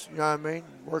house. You know what I mean?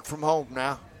 Work from home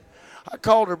now. I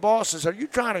called her boss and said, are you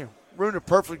trying to ruin a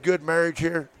perfectly good marriage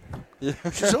here? Yeah.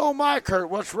 She said, oh, my, Curt,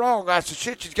 what's wrong? I said,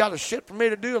 shit, she's got a shit for me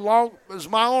to do as long as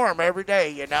my arm every day,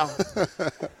 you know.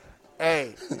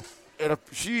 Hey, and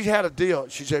she had a deal.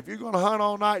 She said, if you're going to hunt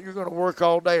all night, you're going to work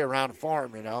all day around the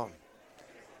farm, you know.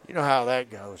 You know how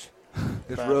that goes.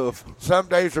 It's rough. Some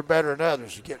days are better than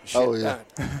others for getting shit done.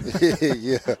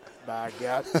 Yeah. By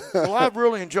God. Well, I've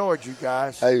really enjoyed you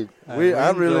guys. Hey, I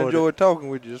really enjoyed talking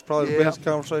with you. It's probably the best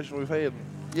conversation we've had.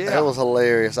 Yeah. That was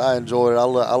hilarious. I enjoyed it.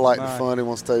 I like the funny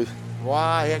ones, too.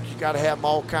 Why? Heck, you got to have them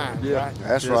all kinds, right?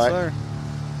 That's right. Sir.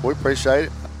 We appreciate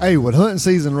it. Hey, with hunting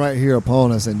season right here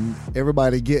upon us and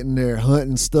everybody getting their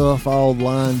hunting stuff all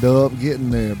lined up,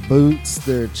 getting their boots,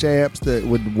 their chaps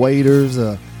with waders,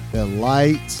 their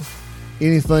lights,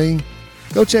 anything,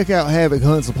 go check out Havoc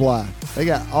Hunt Supply. They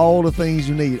got all the things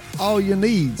you need, all your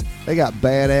needs. They got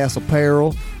badass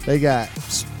apparel. They got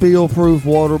spill-proof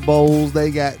water bowls. They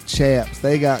got chaps.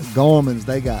 They got Garmins.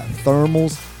 They got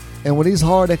thermals. And with these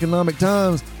hard economic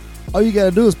times, all you got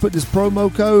to do is put this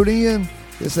promo code in.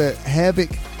 It's at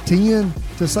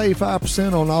Havoc10 to save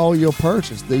 5% on all your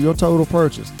purchase, your total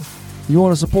purchase. You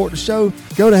want to support the show?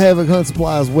 Go to Havoc Hunt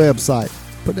Supply's website.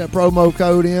 Put that promo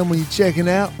code in when you're checking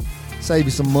out. Save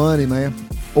you some money, man.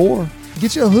 Or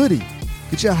get you a hoodie.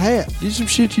 Get you a hat. Get some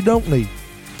shit you don't need.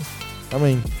 I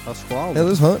mean, a squalor. Hell,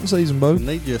 it's hunting season, bro. You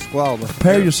need you a squalor.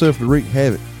 Prepare yourself to wreak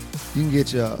havoc. You can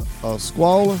get you a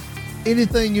squalor.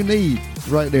 Anything you need is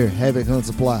right there. Havoc Hunt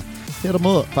Supply. Hit them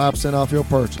up. 5% off your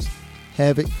purchase.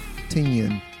 Havoc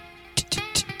 10.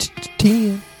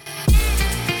 10.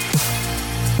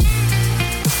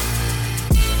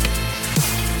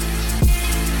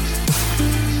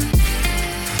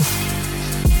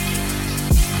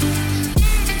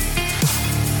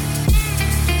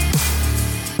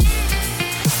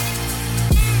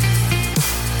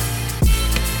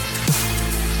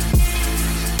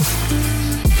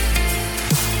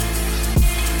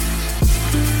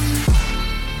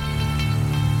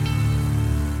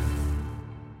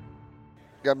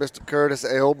 Got Mr. Curtis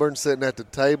Elburn sitting at the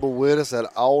table with us at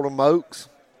Autumn Oaks.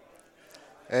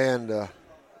 And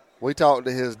we talked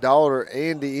to his daughter,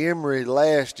 Andy Emery,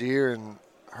 last year, and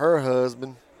her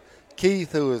husband,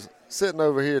 Keith, who is sitting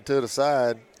over here to the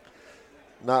side,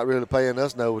 not really paying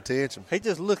us no attention. He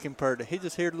just looking pretty. He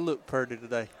just here to look pretty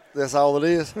today. That's all it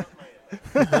is?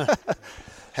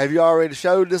 Have you already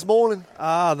showed this morning? No,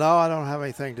 I don't have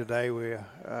anything today. We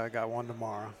got one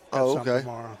tomorrow. Okay.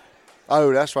 Tomorrow.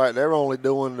 Oh, that's right. They're only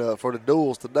doing for the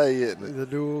duels today, isn't it? The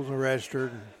duels are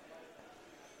registered.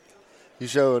 You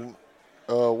showing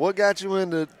what got you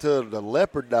into the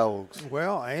leopard dogs?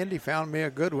 Well, Andy found me a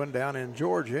good one down in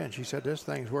Georgia, and she said this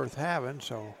thing's worth having,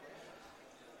 so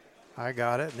I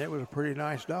got it, and it was a pretty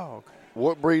nice dog.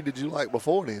 What breed did you like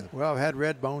before then? Well, I've had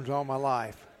red bones all my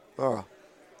life. Oh.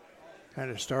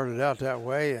 Kind of started out that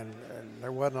way, and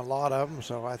there wasn't a lot of them,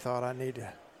 so I thought I need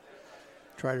to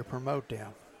try to promote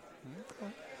them.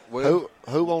 Well,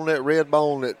 who on that red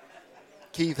bone that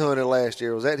Keith hunted last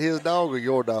year? Was that his dog or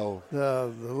your dog?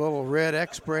 The little red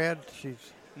X-bred.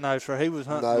 No, sir. He was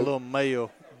hunting a little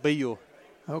male, Bill.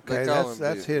 Okay,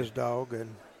 that's his dog,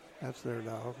 and that's their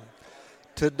dog.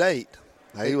 To date,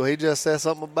 he just said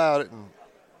something about it, and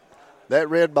that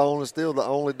red bone is still the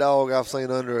only dog I've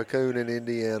seen under a coon in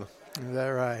Indiana. Is that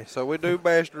right? So we do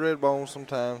bash the red bone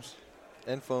sometimes,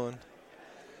 and fun.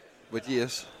 But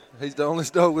yes, he's the only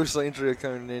dog we've seen tree a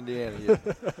coon in Indiana yet.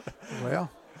 Well,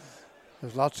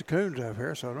 There's lots of coons up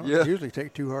here, so it don't Yeah. usually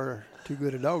take too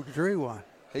good a dog to tree one.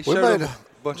 He We showed made a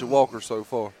bunch of walkers so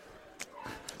far.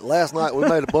 Last night we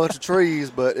made a bunch of trees,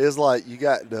 but it's like you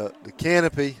got the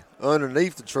canopy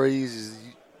underneath the trees.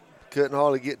 You couldn't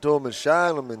hardly get to them and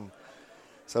shine them, and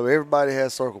so everybody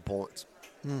has circle points.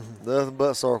 Mm-hmm. Nothing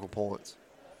but circle points.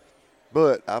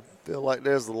 But I feel like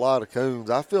there's a lot of coons.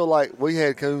 I feel like we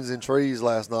had coons in trees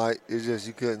last night. It's just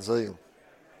you couldn't see them.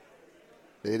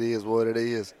 It is what it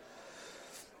is.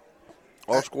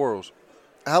 Or squirrels.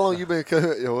 How long you been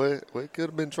coon? You know, we could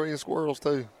have been treeing squirrels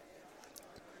too.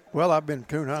 Well, I've been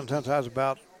coon hunting since I was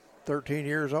about 13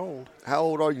 years old. How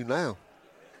old are you now?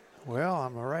 Well,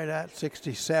 I'm right at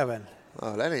 67.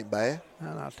 Oh, that ain't bad.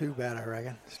 Well, not too bad, I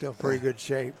reckon. Still pretty good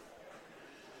shape.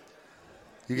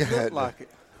 You You got look like it.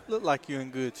 Look like you're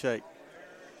in good shape.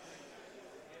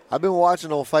 I've been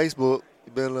watching on Facebook.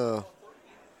 You've been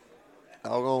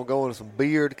going to some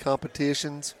beard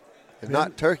competitions, and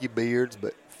not turkey beards,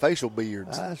 but facial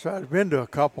beards. That's right. I've been to a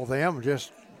couple of them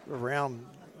just around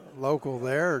local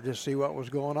there, or just see what was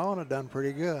going on. I've done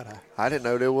pretty good. I didn't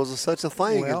know there was such a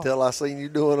thing Well, until I seen you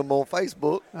doing them on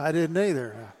Facebook. I didn't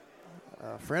either.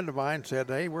 A friend of mine said,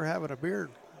 "Hey, we're having a beard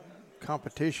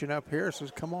competition up here."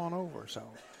 Says, "Come on over." So,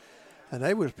 and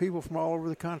they was people from all over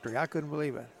the country. I couldn't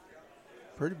believe it.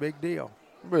 Pretty big deal.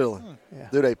 Really? Yeah.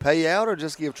 Do they pay out or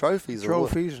just give trophies?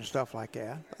 Trophies and stuff like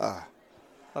that.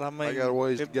 But I mean, I got a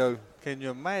ways to go. Can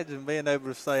you imagine being able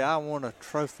to say, I won a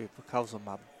trophy because of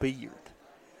my beard?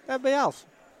 That'd be awesome.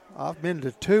 I've been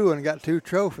to 2 and got 2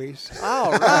 trophies.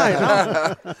 Oh,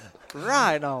 right on.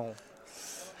 Right on.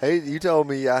 Hey, you told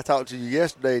me, I talked to you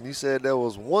yesterday, and you said there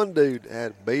was one dude that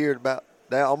had a beard about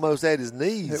that almost at his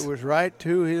knees. It was right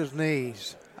to his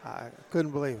knees. I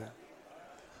couldn't believe it.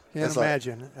 Can't That's like-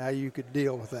 imagine how you could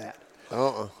deal with that.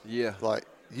 Yeah. Like,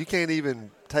 you can't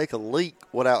even take a leak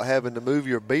without having to move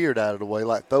your beard out of the way,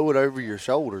 like throw it over your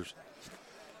shoulders.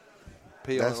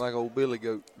 Peeling like old Billy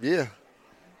Goat. Yeah.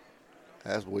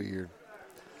 That's weird.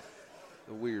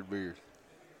 The weird beard.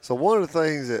 So one of the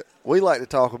things that we like to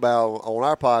talk about on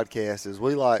our podcast is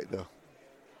we like the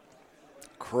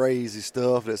crazy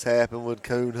stuff that's happened with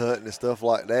coon hunting and stuff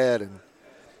like that. And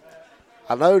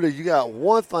I know that you got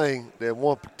one thing, that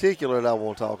one particular that I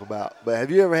want to talk about. But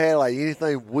have you ever had like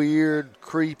anything weird,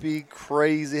 creepy,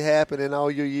 crazy happen in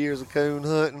all your years of coon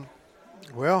hunting?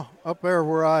 Well, up there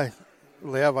where I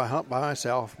live, I hunt by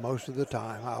myself most of the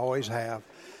time. I always have.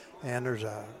 And there's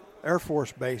a Air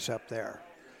Force base up there.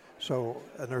 So,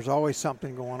 and there's always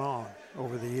something going on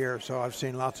over the years. So I've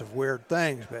seen lots of weird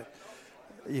things, but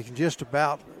you can just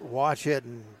about watch it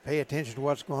and pay attention to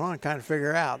what's going on and kind of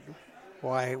figure out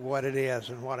what it is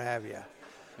and what have you.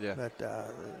 Yeah.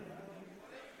 But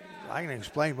I can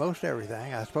explain most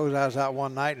everything. I suppose I was out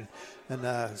one night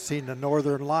and seen the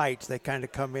northern lights. They kind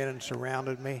of come in and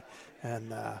surrounded me,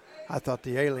 and I thought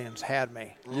the aliens had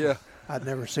me. Yeah. I'd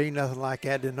never seen nothing like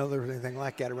that. Didn't know there was anything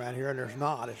like that around here, and there's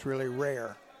not. It's really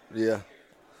rare. Yeah.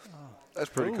 That's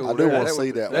pretty cool. I do want to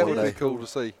see that That one would day. be cool to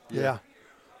see. Yeah.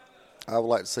 I would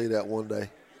like to see that one day.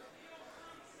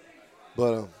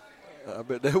 But I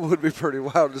bet that would be pretty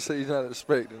wild to see. You're not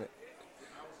expecting it.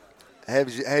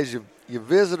 has your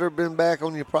visitor been back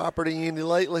on your property any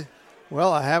lately?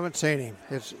 Well, I haven't seen him.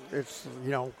 It's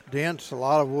dense, a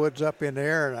lot of woods up in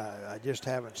there, and I just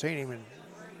haven't seen him, and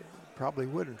probably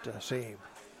wouldn't see him.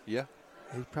 Yeah.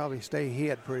 He'd probably stay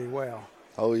hid pretty well.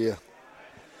 Oh, yeah.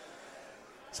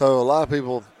 So a lot of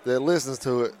people that listens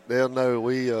to it, they'll know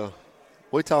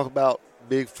we talk about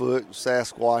Bigfoot,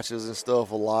 Sasquatches, and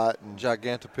stuff a lot. And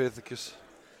Gigantopithecus.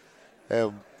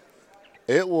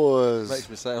 it was Makes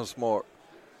me sound smart.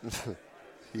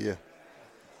 yeah.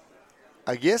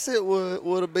 I guess it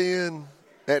would have been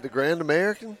at the Grand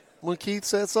American when Keith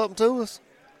said something to us.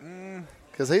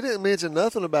 Because he didn't mention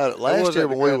nothing about it last was year at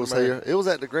the when we Grand was American. here. It was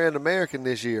at the Grand American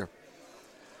this year.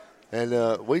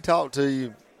 And we talked to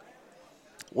you.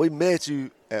 We met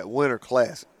you at Winter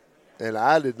Classic. And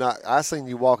I seen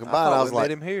you walking by, and I was we like,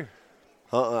 met him here.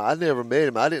 I never met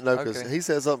him. I didn't know because Okay. he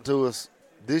said something to us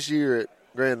this year at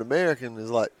Grand American.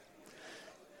 Is like,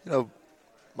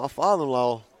 my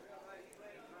father-in-law,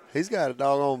 he's got a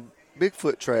doggone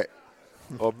Bigfoot track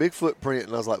or Bigfoot print,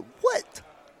 and I was like, what?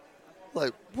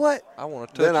 Like, what? I want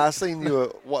to touch Then it. I seen you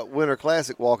at Winter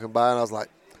Classic walking by, and I was like,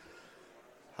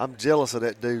 I'm jealous of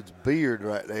that dude's beard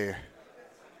right there.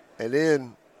 And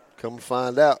then come to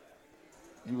find out,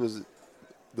 you was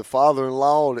the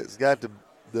father-in-law that's got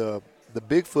the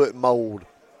Bigfoot mold.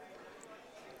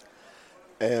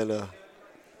 And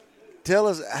tell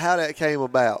us how that came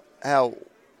about.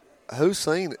 Who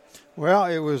seen it? Well,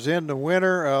 it was in the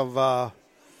winter of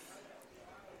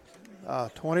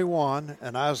 21,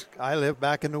 and I live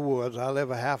back in the woods. I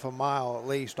live a half a mile at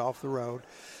least off the road,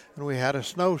 and we had a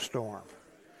snowstorm.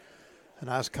 And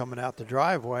I was coming out the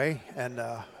driveway, and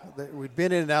we'd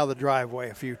been in and out of the driveway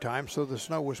a few times, so the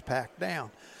snow was packed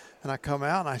down. And I come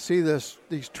out, and I see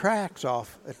these tracks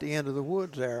off at the end of the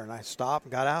woods there, and I stopped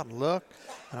and got out and looked,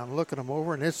 and I'm looking them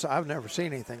over, and I've never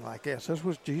seen anything like this. This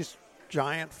was these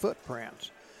giant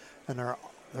footprints, and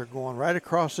they're going right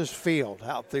across this field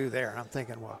out through there. And I'm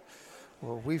thinking, well,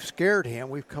 we've scared him.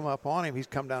 We've come up on him. He's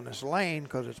come down this lane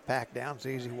because it's packed down. It's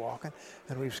easy walking.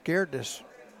 And we've scared this,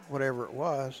 whatever it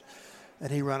was,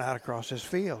 and he run out across this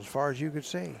field as far as you could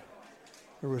see.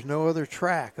 There was no other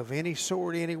track of any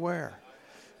sort anywhere.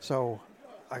 So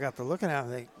I got to looking at him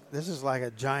and think, this is like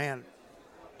a giant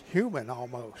human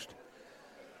almost.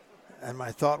 And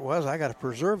my thought was, I got to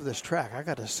preserve this track. I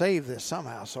got to save this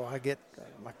somehow. So I get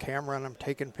my camera and I'm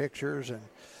taking pictures.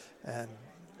 And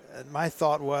my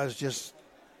thought was just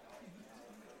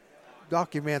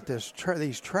document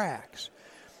these tracks.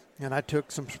 And I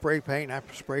took some spray paint. I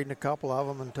sprayed in a couple of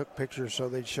them and took pictures so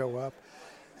they'd show up.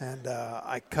 And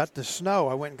I cut the snow.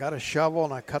 I went and got a shovel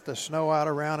and I cut the snow out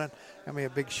around it. Got me a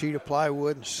big sheet of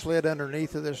plywood and slid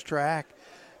underneath of this track.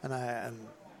 And a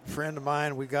friend of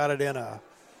mine, we got it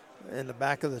in the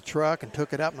back of the truck and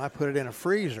took it up, and I put it in a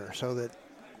freezer so that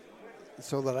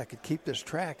I could keep this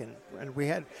track. And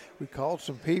we called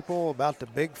some people about the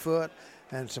Bigfoot,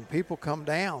 and some people come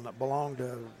down that belonged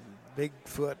to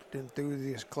Bigfoot and through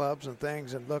these clubs and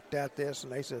things and looked at this,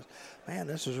 and they said, man,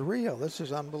 this is real. This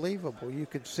is unbelievable. You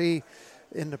could see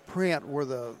in the print where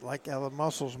how the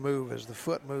muscles move as the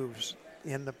foot moves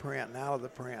in the print and out of the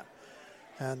print.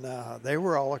 And they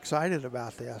were all excited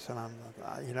about this, and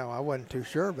I wasn't too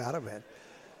sure about it, but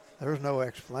there was no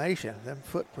explanation. Them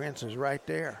footprints is right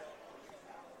there.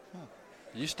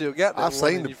 You still got that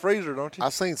one in your freezer, don't you?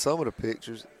 I've seen some of the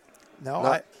pictures.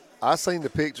 No, I've seen the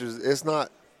pictures. It's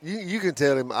not. You can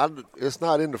tell him it's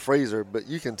not in the freezer, but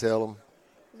you can tell him.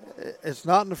 It's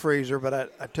not in the freezer,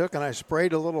 but I took and I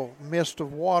sprayed a little mist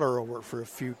of water over it for a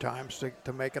few times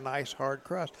to make a nice hard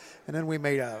crust. And then we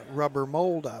made a rubber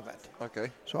mold of it.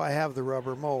 Okay. So I have the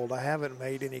rubber mold. I haven't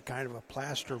made any kind of a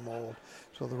plaster mold.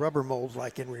 So the rubber mold's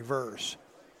like in reverse.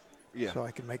 Yeah. So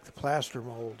I can make the plaster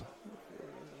mold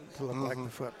to look like the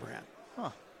footprint.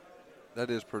 Huh. That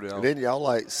is pretty awesome. And then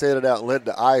y'all set it out and let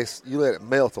you let it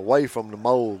melt away from the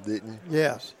mold, didn't you?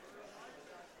 Yes.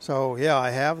 So, yeah, I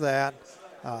have that.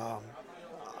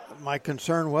 My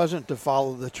concern wasn't to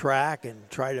follow the track and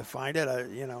try to find it. I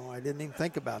didn't even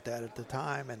think about that at the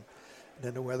time. And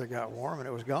then the weather got warm and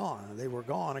it was gone. They were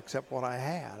gone except what I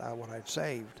had, what I'd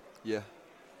saved. Yeah.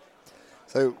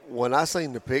 So when I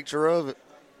seen the picture of it,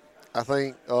 I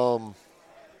think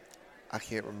I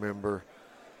can't remember.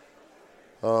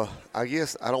 I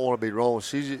guess I don't want to be wrong.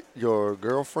 She's your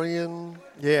girlfriend?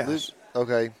 Yes.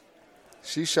 Okay.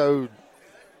 She showed.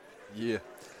 Yeah.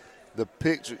 The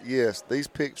picture, yes, these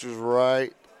pictures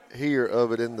right here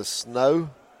of it in the snow.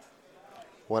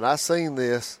 When I seen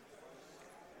this,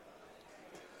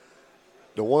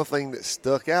 the one thing that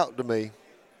stuck out to me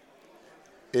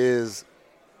is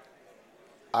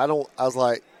I was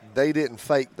like, they didn't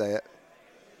fake that.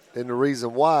 And the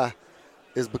reason why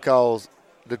is because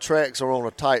the tracks are on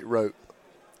a tightrope.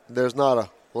 There's not a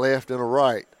left and a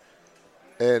right.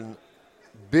 And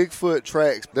Bigfoot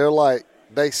tracks,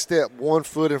 they step 1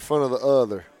 foot in front of the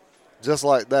other, just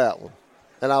like that one.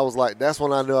 And I was like, that's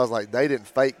when I knew. I was like, they didn't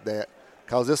fake that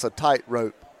because it's a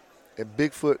tightrope. And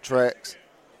Bigfoot tracks,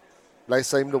 they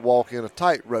seem to walk in a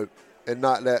tightrope and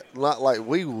not like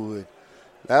we would.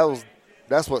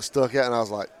 That's what stuck out, and I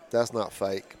was like, that's not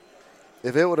fake.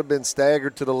 If it would have been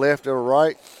staggered to the left or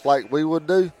right like we would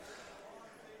do,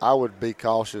 I would be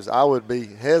cautious. I would be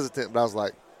hesitant, but I was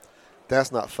like,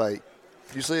 that's not fake.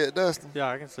 You see it, Dustin? Yeah,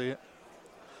 I can see it.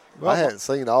 Well, I hadn't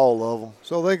seen all of them.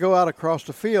 So they go out across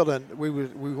the field, and we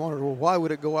wondered, well, why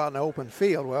would it go out in the open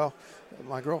field? Well,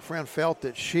 my girlfriend felt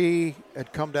that she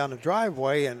had come down the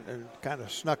driveway and kind of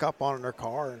snuck up on her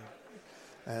car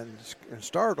and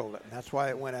startled it. And that's why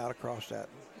it went out across that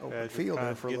open field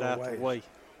there for a little ways.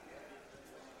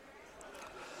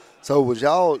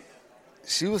 So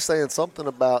she was saying something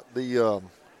about the,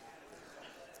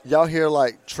 y'all hear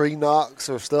like tree knocks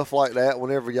or stuff like that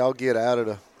whenever y'all get out of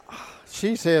the.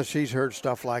 She says she's heard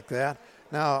stuff like that.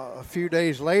 Now, a few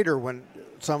days later, when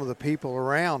some of the people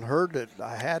around heard that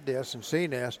I had this and seen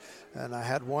this, and I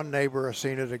had one neighbor I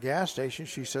seen at a gas station,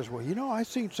 she says, well, I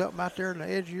seen something out there in the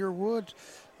edge of your woods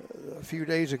a few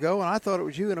days ago, and I thought it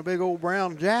was you in a big old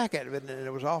brown jacket, and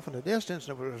it was off in the distance,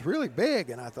 and it was really big,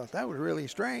 and I thought that was really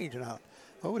strange, and I thought,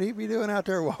 what would he be doing out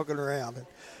there walking around?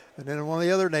 And then one of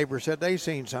the other neighbors said they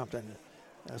seen something.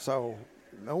 So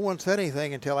no one said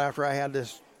anything until after I had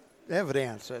this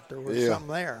evidence that there was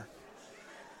something there.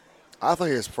 I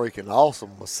think it's freaking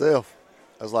awesome myself.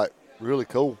 I was like, really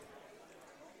cool.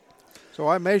 So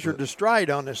I measured the stride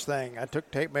on this thing. I took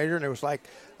tape measure, and it was like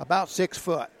about 6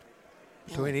 foot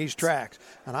between these tracks.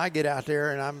 And I get out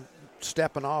there, and I'm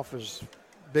stepping off as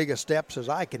big a steps as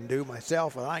I can do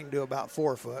myself, and I can do about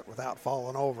 4 foot without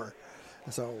falling over.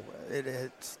 So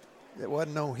it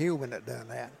wasn't no human that done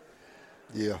that.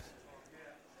 Yeah.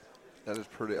 That is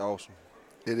pretty awesome.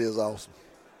 It is awesome.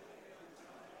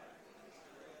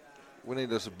 We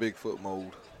need us a Bigfoot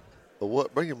mold. But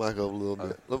what? Bring your mic over a little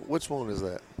bit. Look, which one is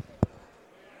that?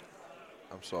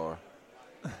 I'm sorry.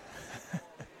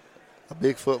 A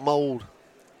Bigfoot mold?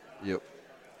 Yep.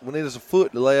 We need us a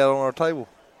foot to lay out on our table.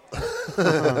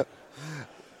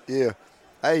 Yeah.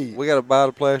 Hey. We got to buy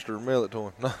the plaster and mail it to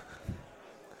him. No.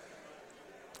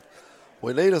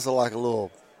 We need us like a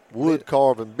little wood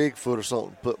carving Bigfoot or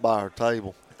something put by our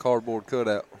table. A cardboard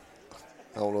cutout.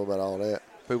 I don't know about all that.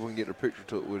 People can get their picture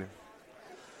took with him.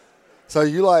 So do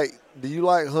you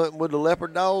like hunting with the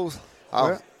leopard dogs?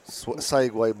 I'll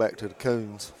segue back to the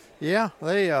coons. Yeah,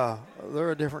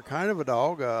 they're a different kind of a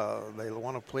dog. They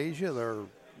want to please you. They're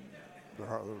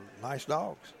nice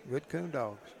dogs, good coon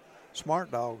dogs,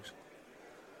 smart dogs.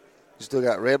 You still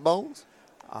got red bones?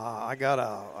 I got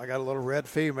a little red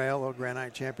female, little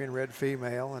Granite Champion red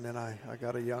female, and then I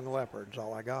got a young leopard. That's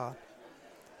all I got.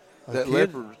 That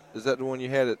leopard, is that the one you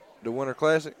had at the Winter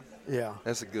Classic? Yeah.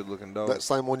 That's a good looking dog. That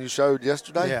same one you showed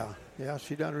yesterday? Yeah,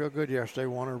 she done real good yesterday.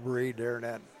 Won her breed there and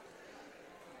that.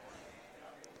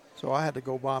 So I had to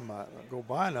go buy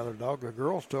another dog. The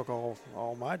girls took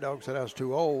all my dogs. Said I was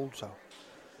too old, so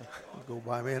I'll go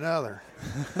buy me another.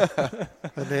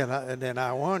 and then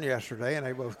I won yesterday, and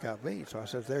they both got beat. So I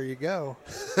said, "There you go."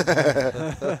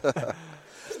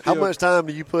 How much time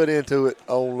do you put into it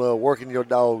on working your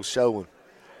dogs showing?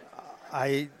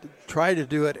 I try to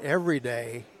do it every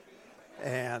day,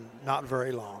 and not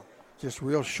very long. Just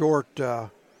real short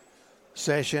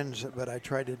sessions, but I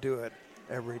try to do it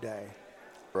every day.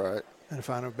 Right. And if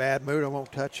I'm in a bad mood, I won't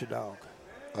touch a dog.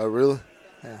 Oh, really?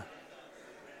 Yeah.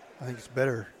 I think it's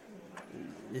better,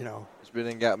 It's been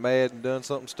and got mad and done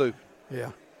something stupid.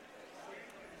 Yeah.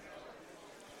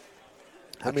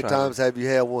 How many times have you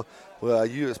had one? Well,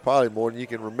 it's probably more than you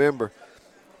can remember,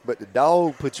 but the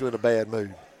dog put you in a bad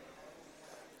mood.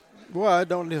 Well, I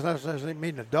don't necessarily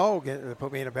mean the dog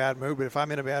put me in a bad mood, but if I'm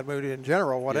in a bad mood in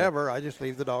general, whatever, I just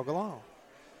leave the dog alone.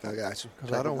 I got you.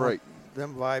 Because I don't want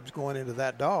them vibes going into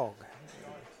that dog.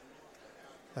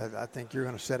 I think you're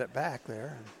going to set it back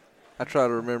there. I try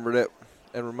to remember that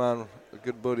and remind a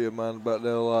good buddy of mine about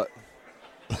that a lot.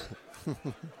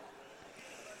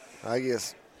 I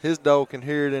guess his dog can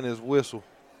hear it in his whistle.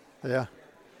 Yeah.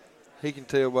 He can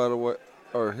tell by the way,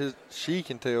 she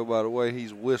can tell by the way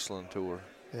he's whistling to her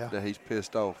that he's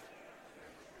pissed off.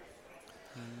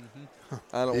 Mm-hmm.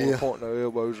 I don't want to point no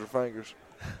elbows or fingers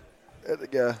at the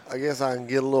guy. I guess I can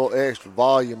get a little extra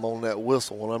volume on that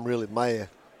whistle when I'm really mad.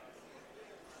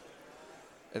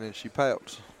 And then she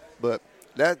pouts. But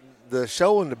the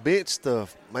showing the bench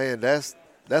stuff, man, that's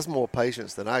more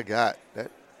patience than I got.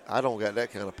 I don't got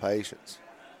that kind of patience.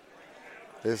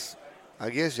 I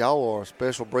guess y'all are a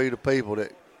special breed of people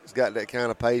that's got that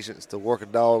kind of patience to work a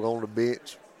dog on the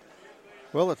bench.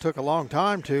 Well, it took a long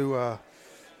time to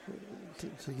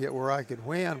get where I could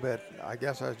win, but I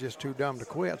guess I was just too dumb to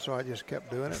quit, so I just kept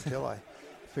doing it until I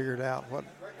figured out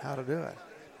how to do it.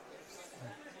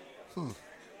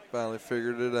 Finally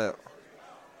figured it out.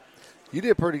 You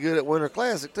did pretty good at Winter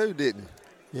Classic too, didn't you?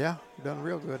 Yeah, done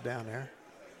real good down there.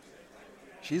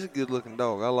 She's a good-looking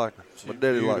dog. I like her. My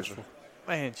daddy likes her.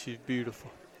 Man, she's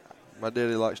beautiful. My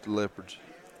daddy likes the leopards.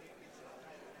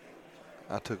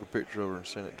 I took a picture of her and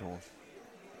sent it to him.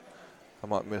 I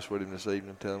might mess with him this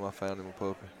evening, tell him I found him a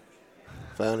puppy.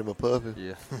 Found him a puppy?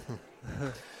 Yeah.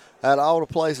 Out of all the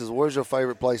places, where's your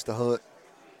favorite place to hunt?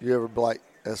 You ever,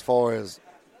 as far as,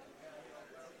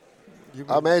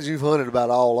 I imagine you've hunted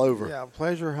about all over. Yeah,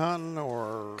 pleasure hunting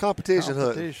or competition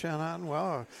hunting.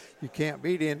 Well, you can't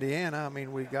beat Indiana. I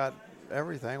mean, we got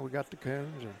everything. We got the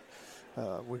coons,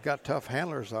 and we got tough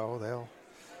handlers. Though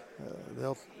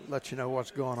they'll let you know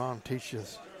what's going on, teach you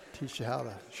how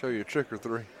to show you a trick or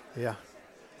three. Yeah.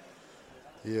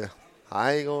 Yeah,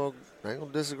 I ain't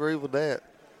gonna disagree with that.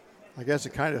 I guess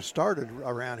it kind of started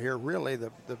around here. Really,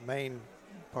 the main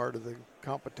part of the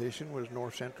competition was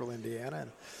north central Indiana,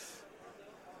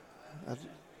 and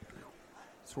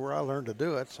that's where I learned to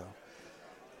do it. So,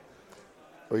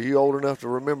 are you old enough to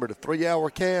remember the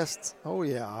 3-hour casts? Oh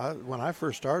yeah, when I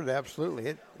first started, absolutely,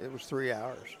 it was 3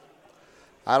 hours.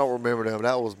 I don't remember them.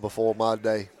 That was before my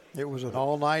day. It was an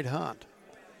all-night hunt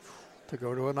to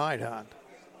go to a night hunt.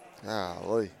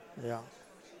 Golly. Yeah.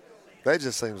 That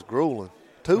just seems grueling.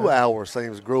 2 hours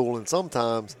seems grueling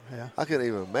sometimes. Yeah. I couldn't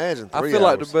even imagine 3 hours. I feel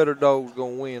like the better dog's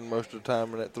going to win most of the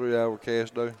time in that 3-hour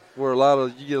cast, though, where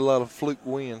you get a lot of fluke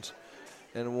wins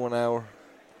in 1 hour.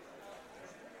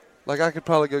 Like, I could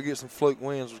probably go get some fluke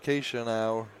wins with Keisha in an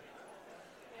hour.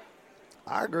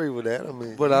 I agree with that. I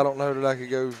mean, but I don't know that I could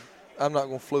go. I'm not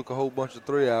going to fluke a whole bunch of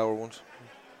 3-hour ones.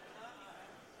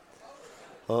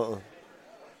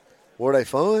 Were they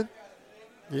fun?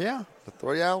 Yeah. The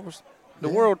 3 hours? The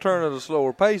world turned at a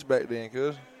slower pace back then,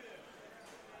 cuz.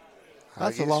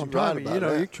 That's a long time. You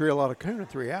know, you tree a lot of coon in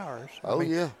 3 hours. I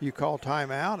mean, yeah. You call time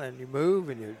out and you move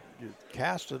and you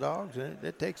cast the dogs, and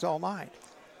it takes all night.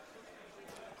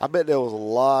 I bet there was a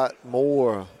lot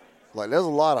more. Like, there's a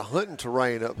lot of hunting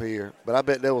terrain up here, but I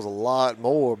bet there was a lot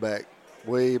more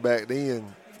way back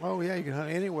then. Oh, yeah, you can hunt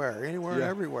anywhere and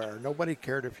everywhere. Nobody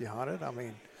cared if you hunted. I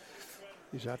mean,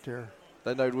 he's out there.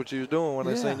 They knowed what you was doing when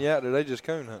they seen you out there. They just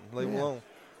coon hunting. Leave them alone.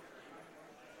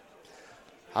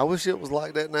 I wish it was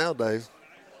like that nowadays.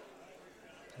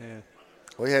 Yeah.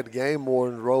 We had the game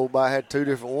wardens roll by. Had 2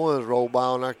 different ones roll by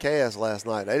on our cast last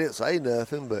night. They didn't say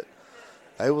nothing, but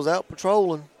they was out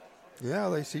patrolling. Yeah,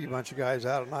 they see a bunch of guys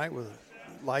out at night with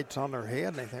lights on their head,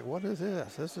 and they think, what is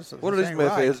this? What are these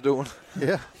meth heads doing?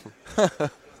 Yeah.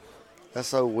 That's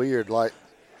so weird. Like,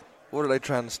 what are they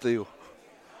trying to steal?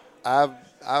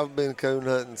 I've been coon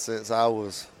hunting since I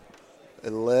was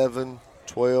 11,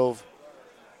 12,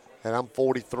 and I'm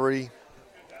 43,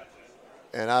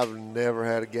 and I've never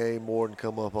had a game warden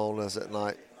come up on us at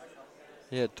night.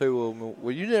 You had 2 of them.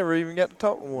 Well, you never even got to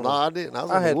talk to one No, of them. I didn't. I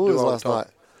was in the woods last night.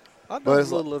 I done a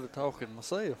little of the talking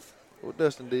myself. What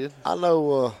Dustin did. I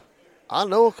know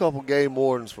a couple game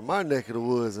wardens from my neck of the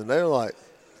woods, and they're like,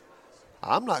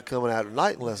 I'm not coming out at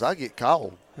night unless I get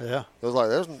called. Yeah. It was like,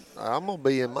 I'm going to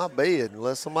be in my bed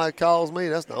unless somebody calls me.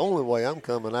 That's the only way I'm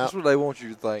coming out. That's what they want you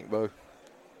to think, Bo.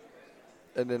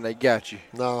 And then they got you.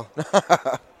 No.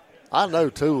 I know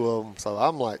 2 of them, so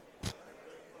I'm like,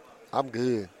 I'm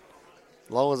good.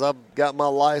 As long as I've got my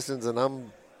license and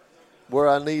I'm where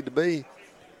I need to be,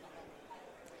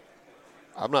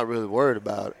 I'm not really worried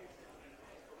about it.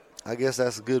 I guess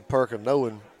that's a good perk of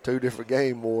knowing 2 different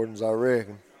game wardens, I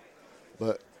reckon.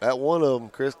 But that one of them,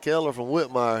 Chris Keller from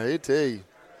Whitmire, he'd tell you,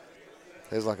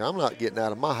 he's like, I'm not getting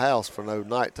out of my house for no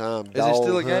nighttime dog Is he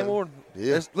still a hunting. game warden?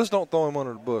 Yeah. Let's don't throw him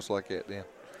under the bus like that then.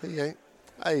 He ain't.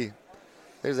 Hey,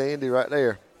 there's Andy right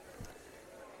there.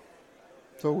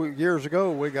 So years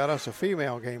ago, we got us a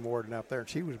female game warden up there, and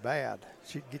she was bad.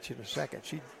 She'd get you in a second.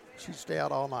 She'd stay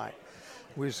out all night.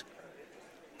 We was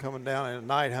coming down in a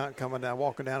night hunt,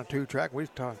 walking down a 2-track. We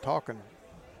was talking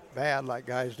bad like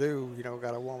guys do. You know,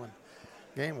 got a woman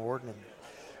game warden,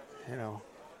 and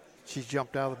she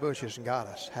jumped out of the bushes and got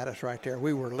us, had us right there.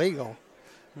 We were legal.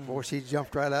 Boy, she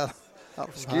jumped right out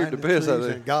Scared the piss out of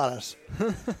and got us.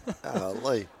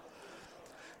 Golly.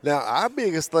 Now, our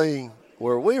biggest thing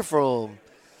where we're from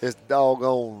is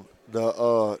doggone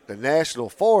the National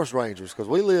Forest Rangers, because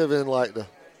we live in like the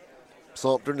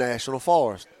Sumter National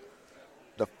Forest.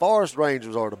 The Forest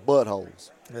Rangers are the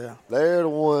buttholes. Yeah. They're the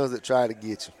ones that try to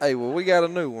get you. Hey, well, we got a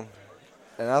new one,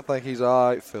 and I think he's all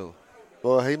right fella.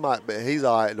 Well, he might be. He's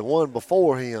all right. The one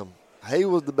before him, he'd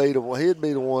be the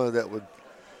one that would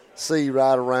see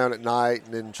right around at night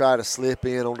and then try to slip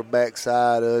in on the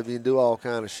backside of you and do all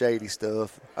kind of shady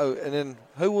stuff. Oh, and then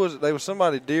who was it? They was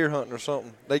somebody deer hunting or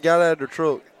something. They got out of their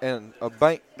truck, and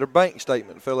their bank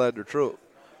statement fell out of their truck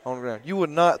on the ground. You would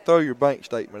not throw your bank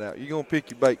statement out. You're going to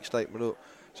pick your bank statement up.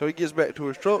 So he gets back to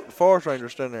his truck. The forest ranger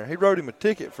standing there. He wrote him a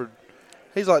ticket for.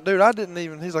 He's like, dude,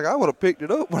 he's like, I would have picked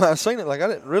it up when I seen it. Like, I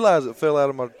didn't realize it fell out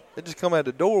of it just come out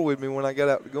the door with me when I got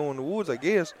out to go in the woods, I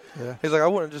guess. Yeah. He's like, I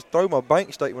wouldn't just throw my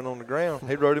bank statement on the ground.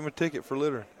 He wrote him a ticket for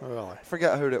littering. Really? I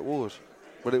forgot who that was,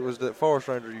 but it was that forest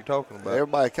ranger you're talking about.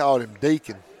 Everybody called him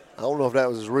Deacon. I don't know if that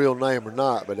was his real name or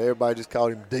not, but everybody just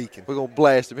called him Deacon. We're going to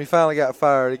blast him. He finally got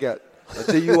fired. He got a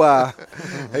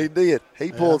DUI. He did.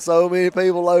 He pulled so many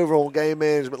people over on game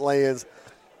management lands,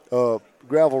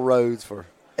 gravel roads for.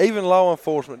 Even law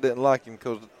enforcement didn't like him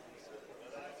because,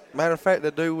 matter of fact,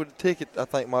 that dude with the ticket, I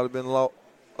think, might have been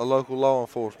a local law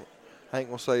enforcement. I ain't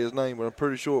going to say his name, but I'm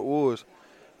pretty sure it was.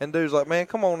 And dude's like, man,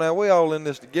 come on now. We all in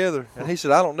this together. And he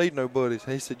said, I don't need no buddies.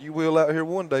 He said, you will out here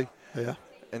one day. Yeah.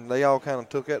 And they all kind of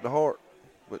took that to heart.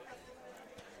 But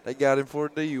they got him for a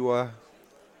DUI.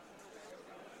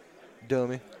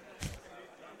 Dummy.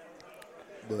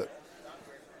 But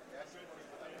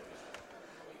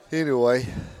anyway,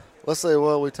 let's say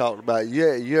what we talked about.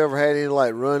 You ever had any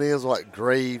like run-ins, like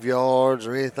graveyards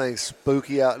or anything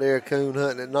spooky out there coon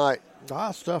hunting at night?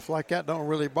 Stuff like that don't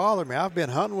really bother me. I've been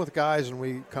hunting with guys, and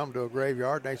we come to a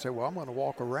graveyard, and they say, well, I'm going to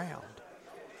walk around.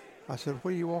 I said,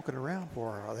 what are you walking around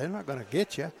for? They're not going to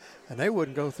get you, and they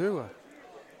wouldn't go through it.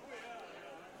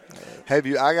 I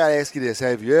got to ask you this.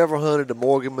 Have you ever hunted the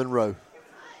Morgan Monroe?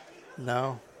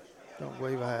 No, don't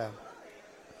believe I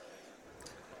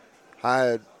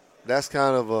have. That's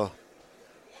kind of a,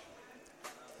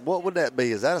 what would that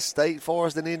be? Is that a state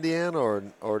forest in Indiana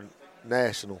or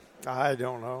national? I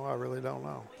don't know. I really don't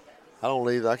know. I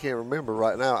don't either. I can't remember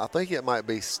right now. I think it might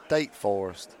be state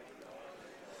forest.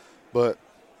 But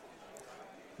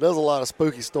there's a lot of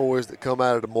spooky stories that come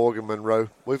out of the Morgan Monroe.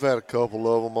 We've had a couple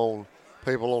of them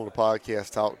people on the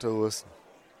podcast talk to us.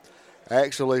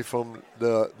 Actually, from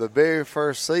the very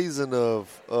first season of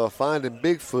Finding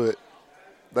Bigfoot,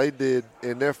 they did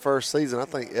in their first season, I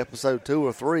think episode 2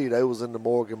 or 3, they was in the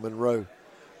Morgan Monroe.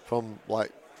 From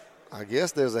like, I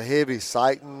guess there's a heavy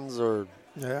sightings or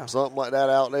something like that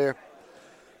out there.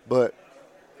 But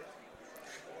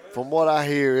from what I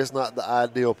hear, it's not the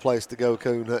ideal place to go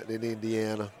coon hunting in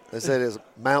Indiana. They said it's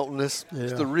mountainous. Yeah.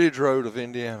 It's the Ridge Road of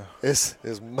Indiana. It's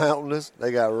mountainous.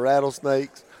 They got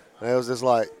rattlesnakes. And it was just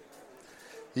like,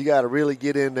 you got to really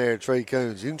get in there and tree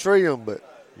coons. You can tree them, but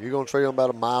you're going to tree them about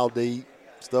a mile deep,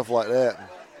 stuff like that.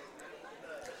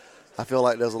 I feel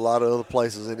like there's a lot of other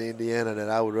places in Indiana that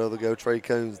I would rather go tree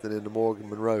coons than in the Morgan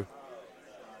Monroe.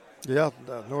 Yeah,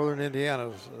 northern Indiana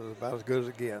is about as good as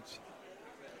it gets.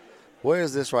 Where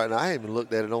is this right now? I haven't even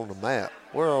looked at it on the map.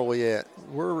 Where are we at?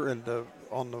 We're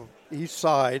on the east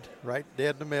side, right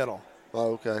dead in the middle.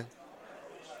 Oh, okay.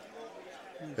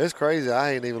 It's crazy.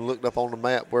 I ain't even looked up on the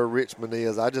map where Richmond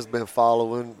is. I just been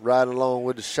riding along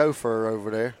with the chauffeur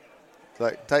over there. It's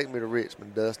like, take me to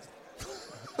Richmond, Dustin.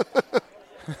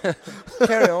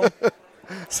 Carry on.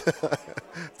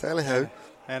 Tally ho.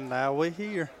 And now we're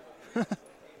here.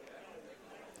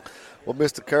 Well,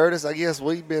 Mr. Curtis, I guess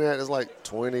we've been at this like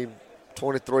 20,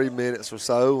 23 minutes or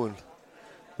so, and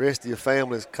the rest of your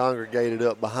family's congregated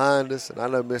up behind us. And I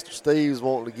know Mr. Steve's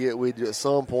wanting to get with you at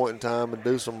some point in time and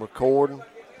do some recording.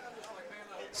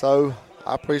 So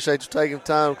I appreciate you taking the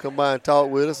time to come by and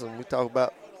talk with us, and we talk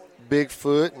about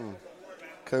Bigfoot and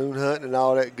coon hunting and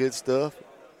all that good stuff.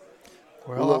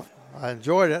 Well, I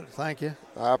enjoyed it. Thank you.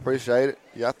 I appreciate it.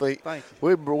 Yeah, I think Thank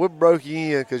you. we broke you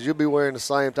in because you'll be wearing the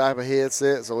same type of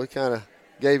headset, so we kind of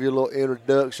gave you a little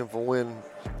introduction for when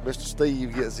Mr.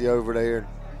 Steve gets you over there.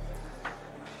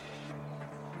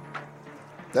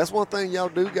 That's one thing y'all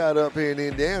do got up here in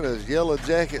Indiana is yellow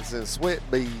jackets and sweat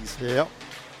bees. Yep.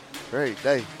 Great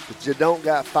day. But you don't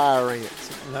got fire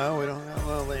ants. No, we don't have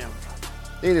none of them.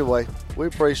 Anyway, we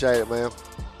appreciate it, man.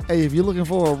 Hey, if you're looking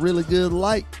for a really good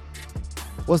light,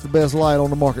 what's the best light on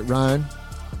the market, Ryan?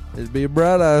 It'd be a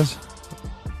Bright Eyes.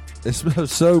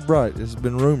 It's so bright. It's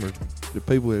been rumored that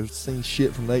people have seen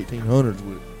shit from the 1800s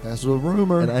with it. That's a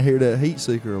rumor. And I hear that heat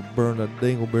seeker will burn a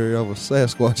dingleberry off a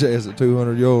Sasquatch ass at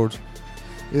 200 yards.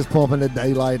 It's pumping the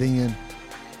daylight in.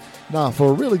 Nah,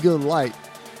 for a really good light,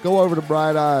 go over to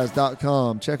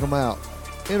brighteyes.com. Check them out.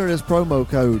 Enter this promo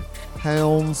code,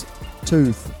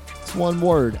 HoundsTooth. It's one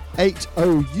word,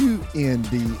 HOUNDSTOOTH.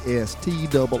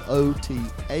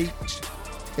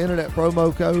 Enter that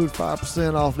promo code,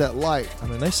 5% off that light. I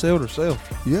mean, they sell themselves.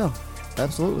 Yeah,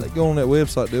 absolutely. They go on that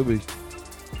website, they'll be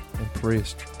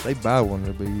impressed. They buy one,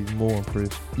 they'll be even more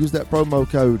impressed. Use that promo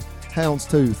code,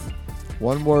 HoundsTooth.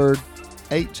 One word,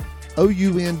 HOUNDSTOOTH.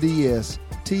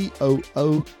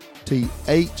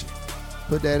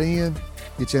 Put that in,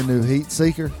 get you a new heat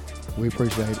seeker. We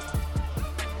appreciate it.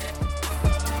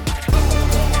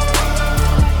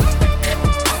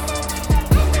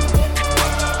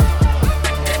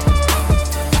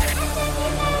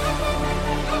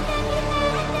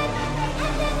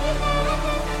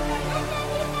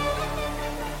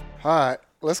 All right,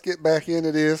 let's get back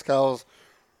into this because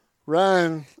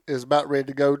Ryan is about ready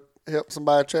to go help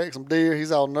somebody track some deer.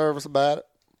 He's all nervous about it.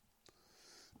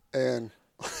 And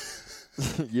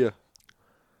Yeah.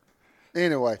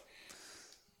 Anyway,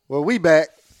 well, we back.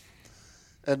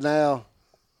 And now,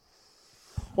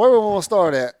 where we want to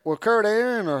start at? Well, Curt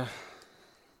Ahring, or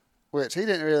which he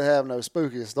didn't really have no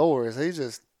spooky stories.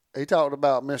 He talked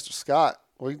about Mr. Scott.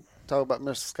 We talk about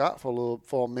Mr. Scott for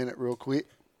a minute real quick.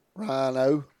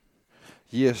 Rhino.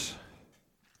 Yes.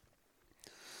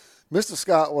 Mr.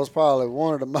 Scott was probably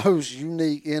one of the most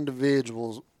unique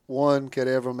individuals one could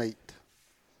ever meet.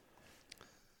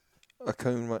 A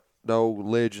coon dog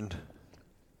legend.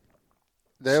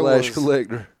 /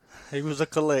 collector. He was a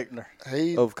collector.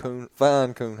 Of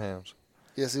fine coon hounds.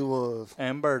 Yes, he was.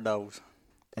 And bird dogs.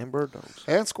 And bird dogs.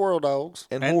 And squirrel dogs.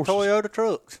 And horses. Toyota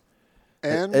trucks.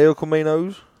 And El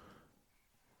Caminos.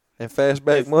 And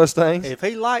fastback Mustangs. If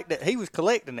he liked it, he was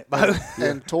collecting it, both.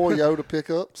 and Toyota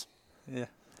pickups. Yeah.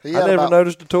 He I had never about-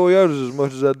 noticed the Toyotas as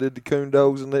much as I did the coon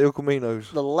dogs and the El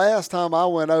Caminos. The last time I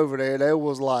went over there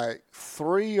was like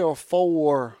 3 or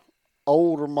 4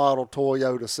 older model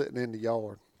Toyotas sitting in the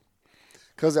yard.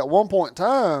 Because at one point in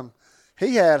time,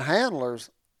 he had handlers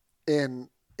in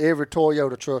every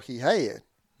Toyota truck he had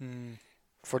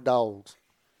for dogs.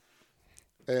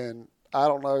 And I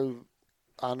don't know,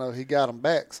 I know he got them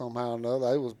back somehow or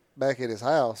another. They was back at his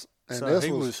house. And So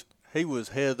this he was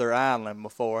Heather Island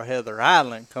before Heather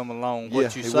Island come along. Yeah,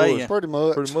 What you he saying? was. pretty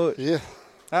much. Pretty much. Yeah.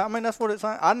 I mean, that's what it's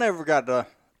saying. I never got the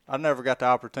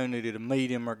opportunity to meet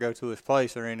him or go to his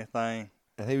place or anything.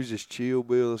 And he was just chill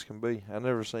Bill as can be. I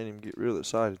never seen him get real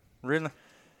excited. Really?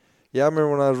 Yeah, I remember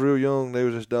when I was real young, there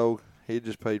was this dog. He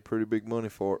just paid pretty big money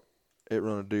for it. It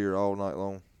run a deer all night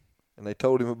long. And they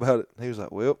told him about it. He was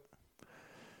like, well,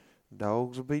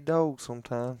 dogs will be dogs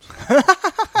sometimes.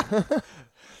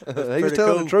 He was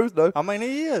telling the truth, though. I mean,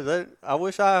 he is. I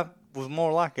wish I was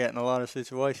more like that in a lot of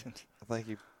situations. I think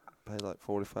he paid like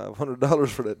 $4,500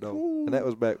 for that dog. Ooh. And that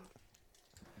was back.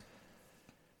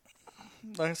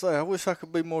 Like I say, I wish I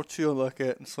could be more chill like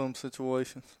that in some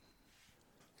situations.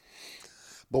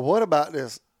 But what about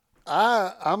this?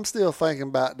 I'm still thinking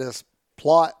about this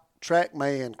plot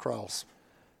Trackman cross.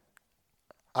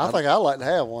 I think I'd like to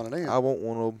have one of them. I want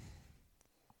one of them.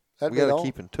 That'd we got to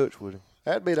keep in touch with him.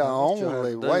 That'd be the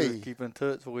only way. Keep in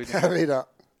touch with him. That'd be the.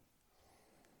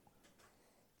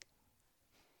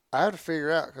 I have to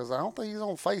figure out because I don't think he's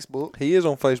on Facebook. He is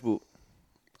on Facebook.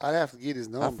 I'd have to get his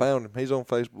number. I found him. He's on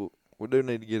Facebook. We do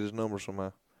need to get his number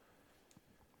somehow.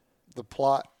 The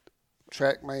plot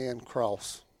Trackman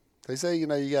cross. They say, you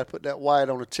got to put that white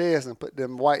on the chest and put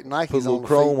them white Nikes put a little on the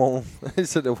chrome feet. on them. He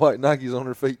said the white Nikes on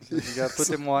their feet. You got to put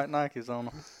them white Nikes on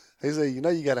them. He said, you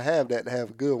got to have that to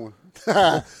have a good one.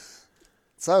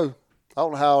 So, I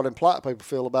don't know how all them plot people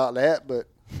feel about that, but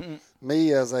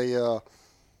me as a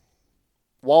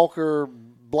Walker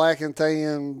black and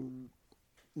tan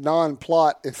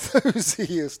non-plot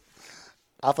enthusiast,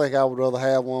 I think I would rather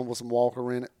have one with some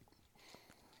Walker in it.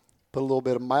 Put a little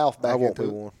bit of mouth back I won't into be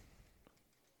it. one.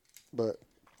 But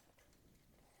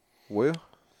well,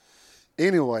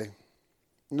 anyway,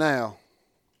 now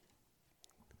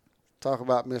talk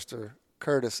about Mr.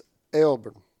 Curtis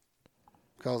Elburn,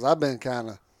 because I've been kind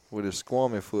of with his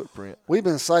squammy footprint. We've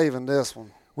been saving this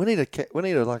one. We need a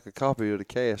copy of the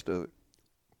cast of it.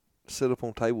 Set up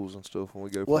on tables and stuff when we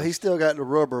go. Well, places. he's still got the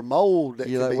rubber mold that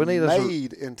can be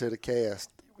made into the cast.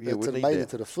 Yeah, it's made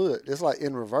into the foot. It's like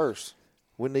in reverse.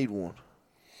 We need one.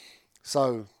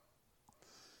 So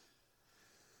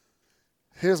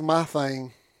here's my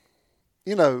thing.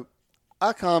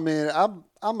 I commented.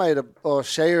 I made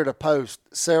shared a post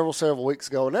several weeks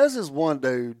ago, and there's this one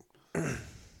dude.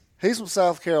 He's from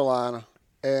South Carolina,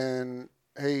 and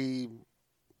I ain't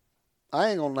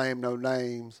gonna name no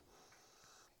names,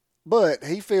 but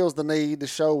he feels the need to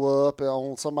show up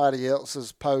on somebody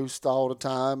else's post all the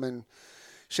time and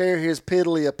share his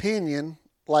piddly opinion,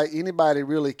 like anybody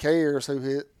really cares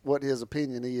what his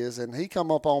opinion is. And he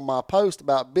come up on my post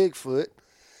about Bigfoot,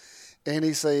 and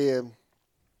he said,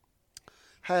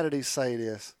 how did he say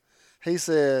this? He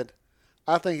said,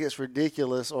 I think it's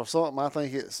ridiculous or something. I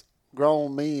think it's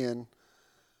grown men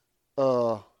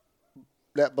that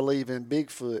believe in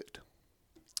Bigfoot.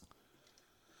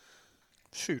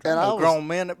 Shoot, I know grown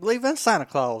men that believe in Santa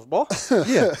Claus, boy.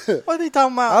 Yeah. What are you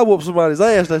talking about? I whoop somebody's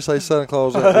ass, they say Santa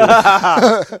Claus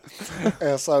out there.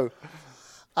 And so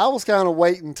I was kind of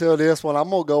waiting until this one. I'm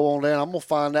going to go on there and I'm going to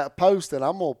find that post and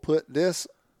I'm going to put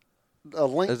a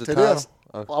link As a to title? this.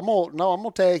 Okay. I'm going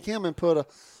to tag him and put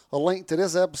a link to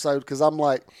this episode because I'm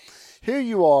like, here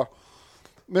you are,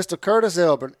 Mr. Curtis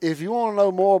Elburn. If you want to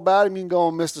know more about him, you can go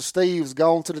on Mr. Steve's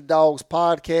Gone to the Dogs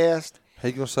podcast.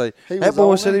 He's going to say, He that was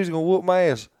boy on said there? he was going to whoop my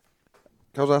ass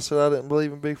because I said I didn't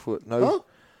believe in Bigfoot. No. Huh?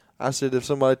 I said if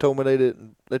somebody told me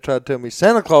they tried to tell me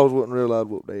Santa Claus wasn't real, I'd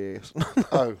whoop their ass.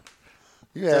 Oh.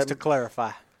 You just had to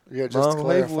clarify. Yeah, just to He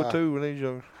clarify. would too when he's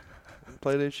young.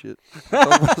 Play that shit.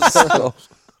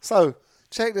 So,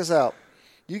 check this out.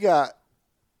 You got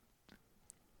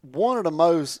one of the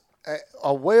most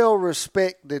a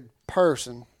well-respected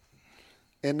person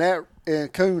in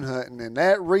coon hunting in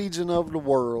that region of the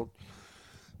world.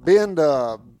 Been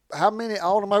to how many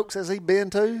Autumn Oaks has he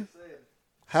been to? 57.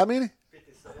 How many?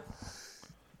 57.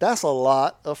 That's a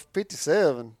lot of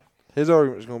 57. His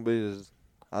argument's going to be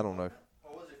I don't know.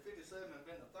 Or was it 57 and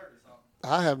been to 30-something?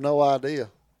 I have no idea.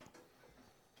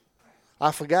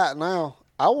 I forgot now.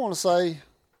 I want to say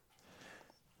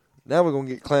Now we're going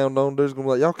to get clowned on. Dude's going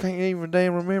to be like, y'all can't even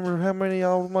damn remember how many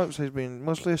automobiles he's been.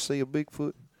 Much less see a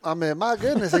Bigfoot. I mean, my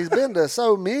goodness, he's been to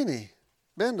so many.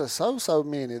 Been to so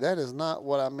many. That is not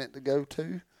what I meant to go to.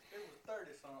 It was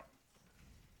 30-something.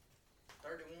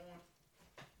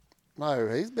 31.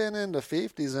 No, he's been in the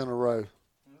 50s in a row.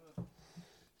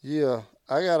 Yeah,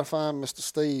 I got to find Mr.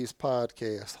 Steve's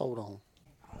podcast. Hold on.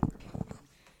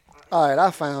 All right,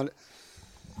 I found it.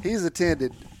 He's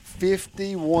attended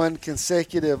 51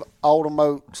 consecutive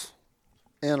automotes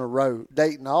in a row,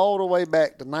 dating all the way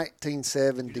back to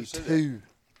 1972.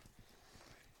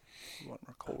 Wasn't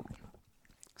recorded.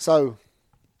 So,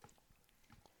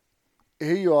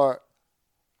 here you are.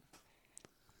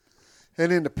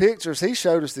 And in the pictures, he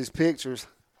showed us these pictures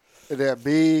of that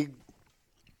big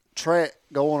track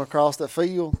going across the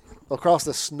field, across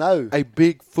the snow. A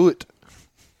Bigfoot.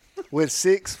 With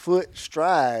 6-foot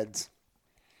strides.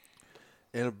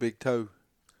 And a big toe.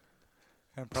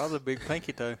 And probably a big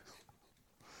pinky toe.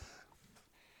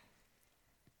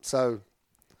 So,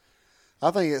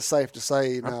 I think it's safe to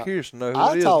say now. I'm curious to know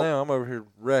who it is now. I'm over here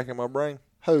racking my brain.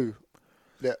 Who?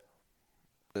 That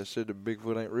said the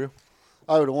Bigfoot ain't real?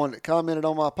 Oh, the one that commented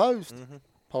on my post? Mm-hmm.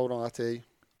 Hold on, I'll tell you.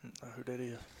 I don't know who that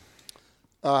is.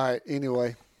 All right,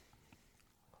 anyway.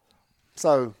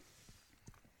 So,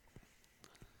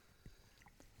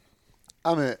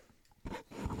 I mean,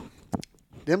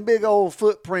 them big old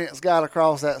footprints got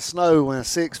across that snow in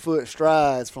 6-foot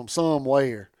strides from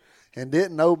somewhere. And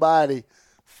didn't nobody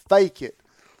fake it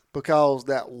because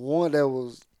that one, there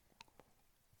was,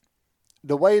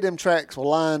 the way them tracks were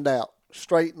lined out,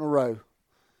 straight in a row,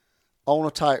 on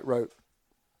a tightrope.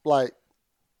 Like,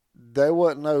 there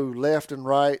wasn't no left and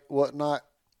right, whatnot.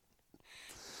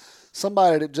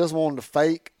 Somebody that just wanted to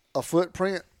fake a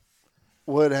footprint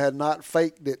would have not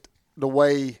faked it the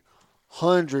way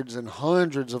hundreds and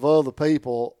hundreds of other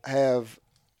people have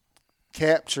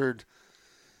captured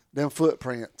them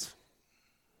footprints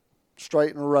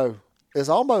straight in a row. It's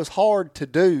almost hard to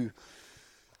do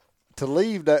to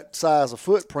leave that size of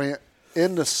footprint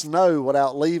in the snow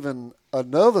without leaving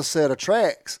another set of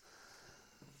tracks.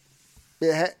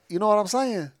 You know what I'm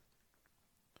saying?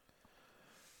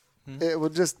 It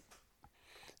would just,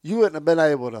 you wouldn't have been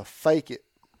able to fake it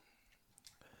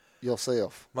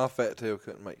yourself. My fat tail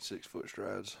couldn't make 6-foot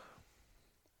strides.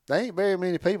 There ain't very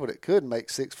many people that could make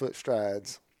 6-foot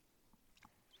strides.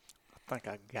 I think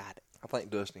I got it. I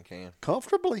think Dustin can.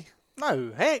 Comfortably.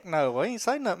 No, heck no. I ain't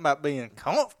saying nothing about being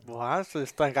comfortable. I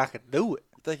just think I could do it.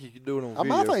 I think you could do it on I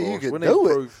video. think you for us. could We need do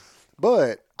it, proof.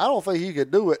 but I don't think you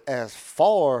could do it as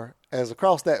far as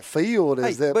across that field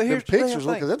as Hey, that but them here's the pictures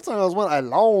look. damn Because them things went a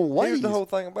long way. Here's the whole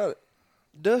thing about it.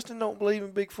 Dustin don't believe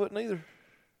in Bigfoot neither.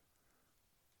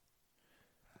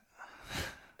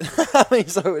 I mean,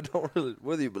 so it don't really,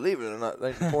 whether you believe it or not,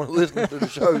 ain't the point of listening to the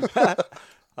show.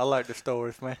 I like the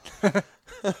stories, man.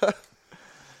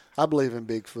 I believe in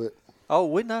Bigfoot. Oh,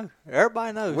 we know.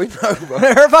 Everybody knows. We know, bro.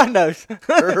 Everybody knows.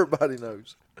 Everybody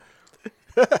knows.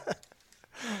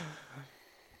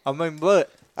 I mean,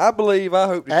 but I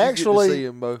hope that Actually, you get to see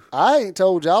him, Bo. I ain't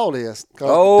told y'all this.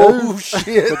 Oh,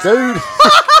 shit.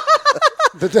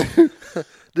 The dude.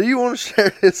 Do you want to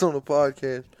share this on the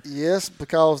podcast? Yes,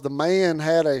 because the man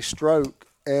had a stroke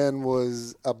and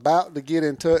was about to get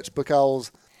in touch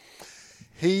because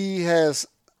he has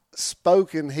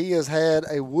spoken. He has had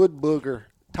a wood booger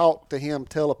talk to him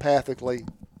telepathically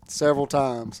several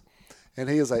times. And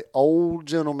he is an old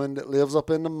gentleman that lives up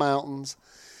in the mountains.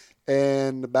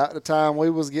 And about the time we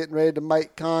was getting ready to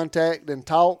make contact and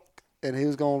talk, and he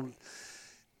was going to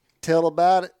tell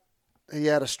about it, he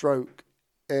had a stroke.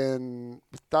 And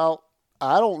thought,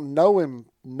 I don't know him.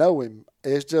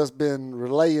 It's just been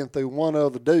relaying through one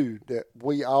other dude that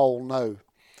we all know.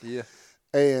 Yeah.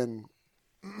 And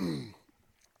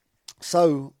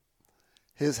so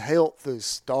his health is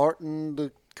starting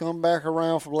to come back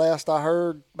around from last I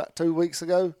heard about 2 weeks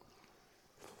ago.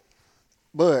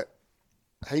 But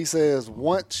he says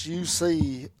once you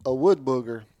see a wood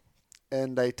booger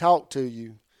and they talk to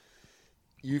you,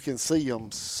 you can see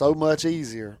them so much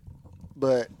easier.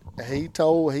 But he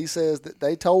says that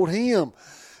they told him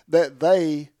that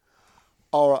they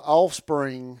are an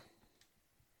offspring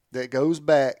that goes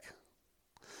back,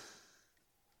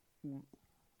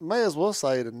 may as well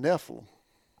say the Nephilim.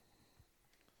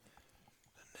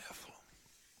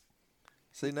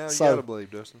 See, now you got to believe,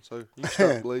 Dustin. So you can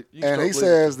start believe. And he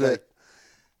says that.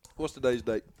 What's today's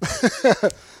date?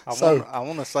 I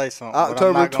want to say something.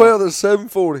 October 12th at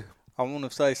 7:40. I want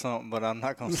to say something, but I'm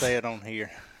not going to say it on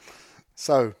here.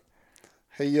 So,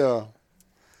 he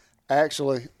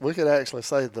actually, we could actually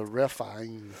say the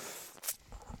Rephaim,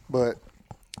 but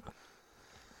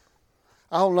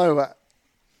I don't know.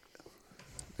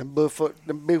 Them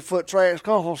Bigfoot tracks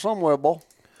come from somewhere, boy.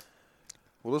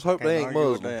 Well, let's hope they ain't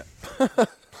Muslim.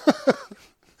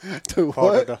 To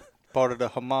what? Part of the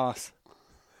Hamas.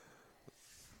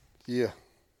 Yeah.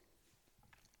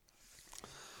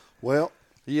 Well.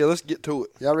 Yeah, let's get to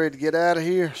it. Y'all ready to get out of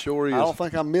here? Sure is. I don't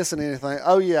think I'm missing anything.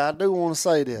 Oh, yeah, I do want to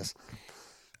say this.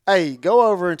 Hey,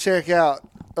 go over and check out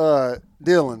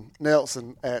Dylan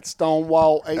Nelson at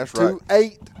Stonewall 828.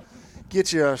 Right.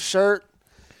 Get you a shirt.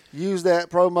 Use that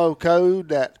promo code,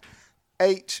 that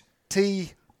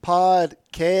HT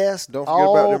Podcast. Don't forget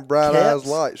about them Bright Eyes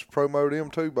Lights. Promote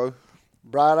them too, Bo.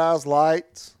 Bright Eyes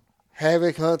Lights,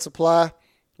 Havoc Hunt Supply.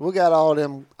 We got all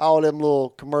them little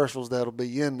commercials that'll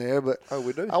be in there. But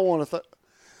we do. I want to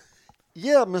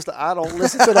yeah, Mister, I don't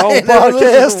listen to the whole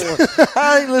podcast.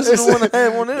 I ain't listened to one that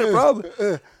had one in it, probably.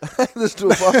 I ain't listened to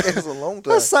a podcast in a long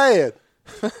time. That's sad.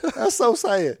 That's so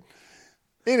sad.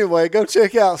 Anyway, go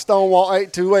check out Stonewall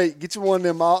 828. Get you one of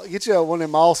them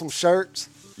awesome shirts.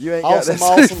 You ain't got that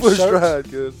awesome 6 foot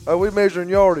stride, cuz. Oh, we measuring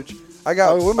yardage.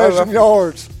 We're measuring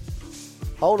yards.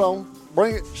 Hold on.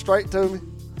 Bring it straight to me.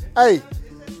 Hey.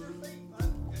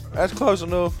 That's close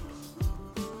enough.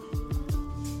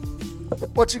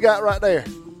 What you got right there?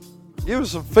 Give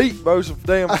us some feet, Bo, some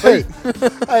damn feet.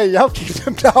 Hey, y'all keep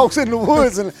them dogs in the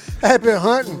woods and happy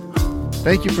hunting.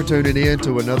 Thank you for tuning in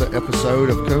to another episode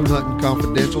of Coon Hunting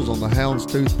Confidentials on the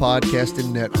Houndstooth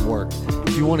Podcasting Network.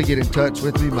 If you want to get in touch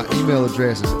with me, my email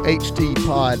address is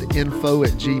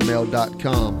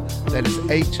htpodinfo@gmail.com. That is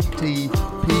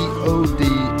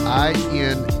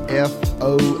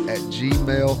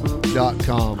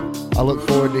htpodinfo@gmail.com. I look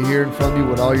forward to hearing from you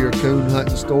with all your coon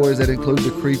hunting stories that include the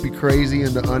creepy, crazy,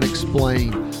 and the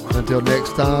unexplained. Until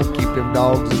next time, keep them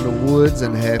dogs in the woods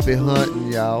and happy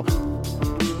hunting, y'all.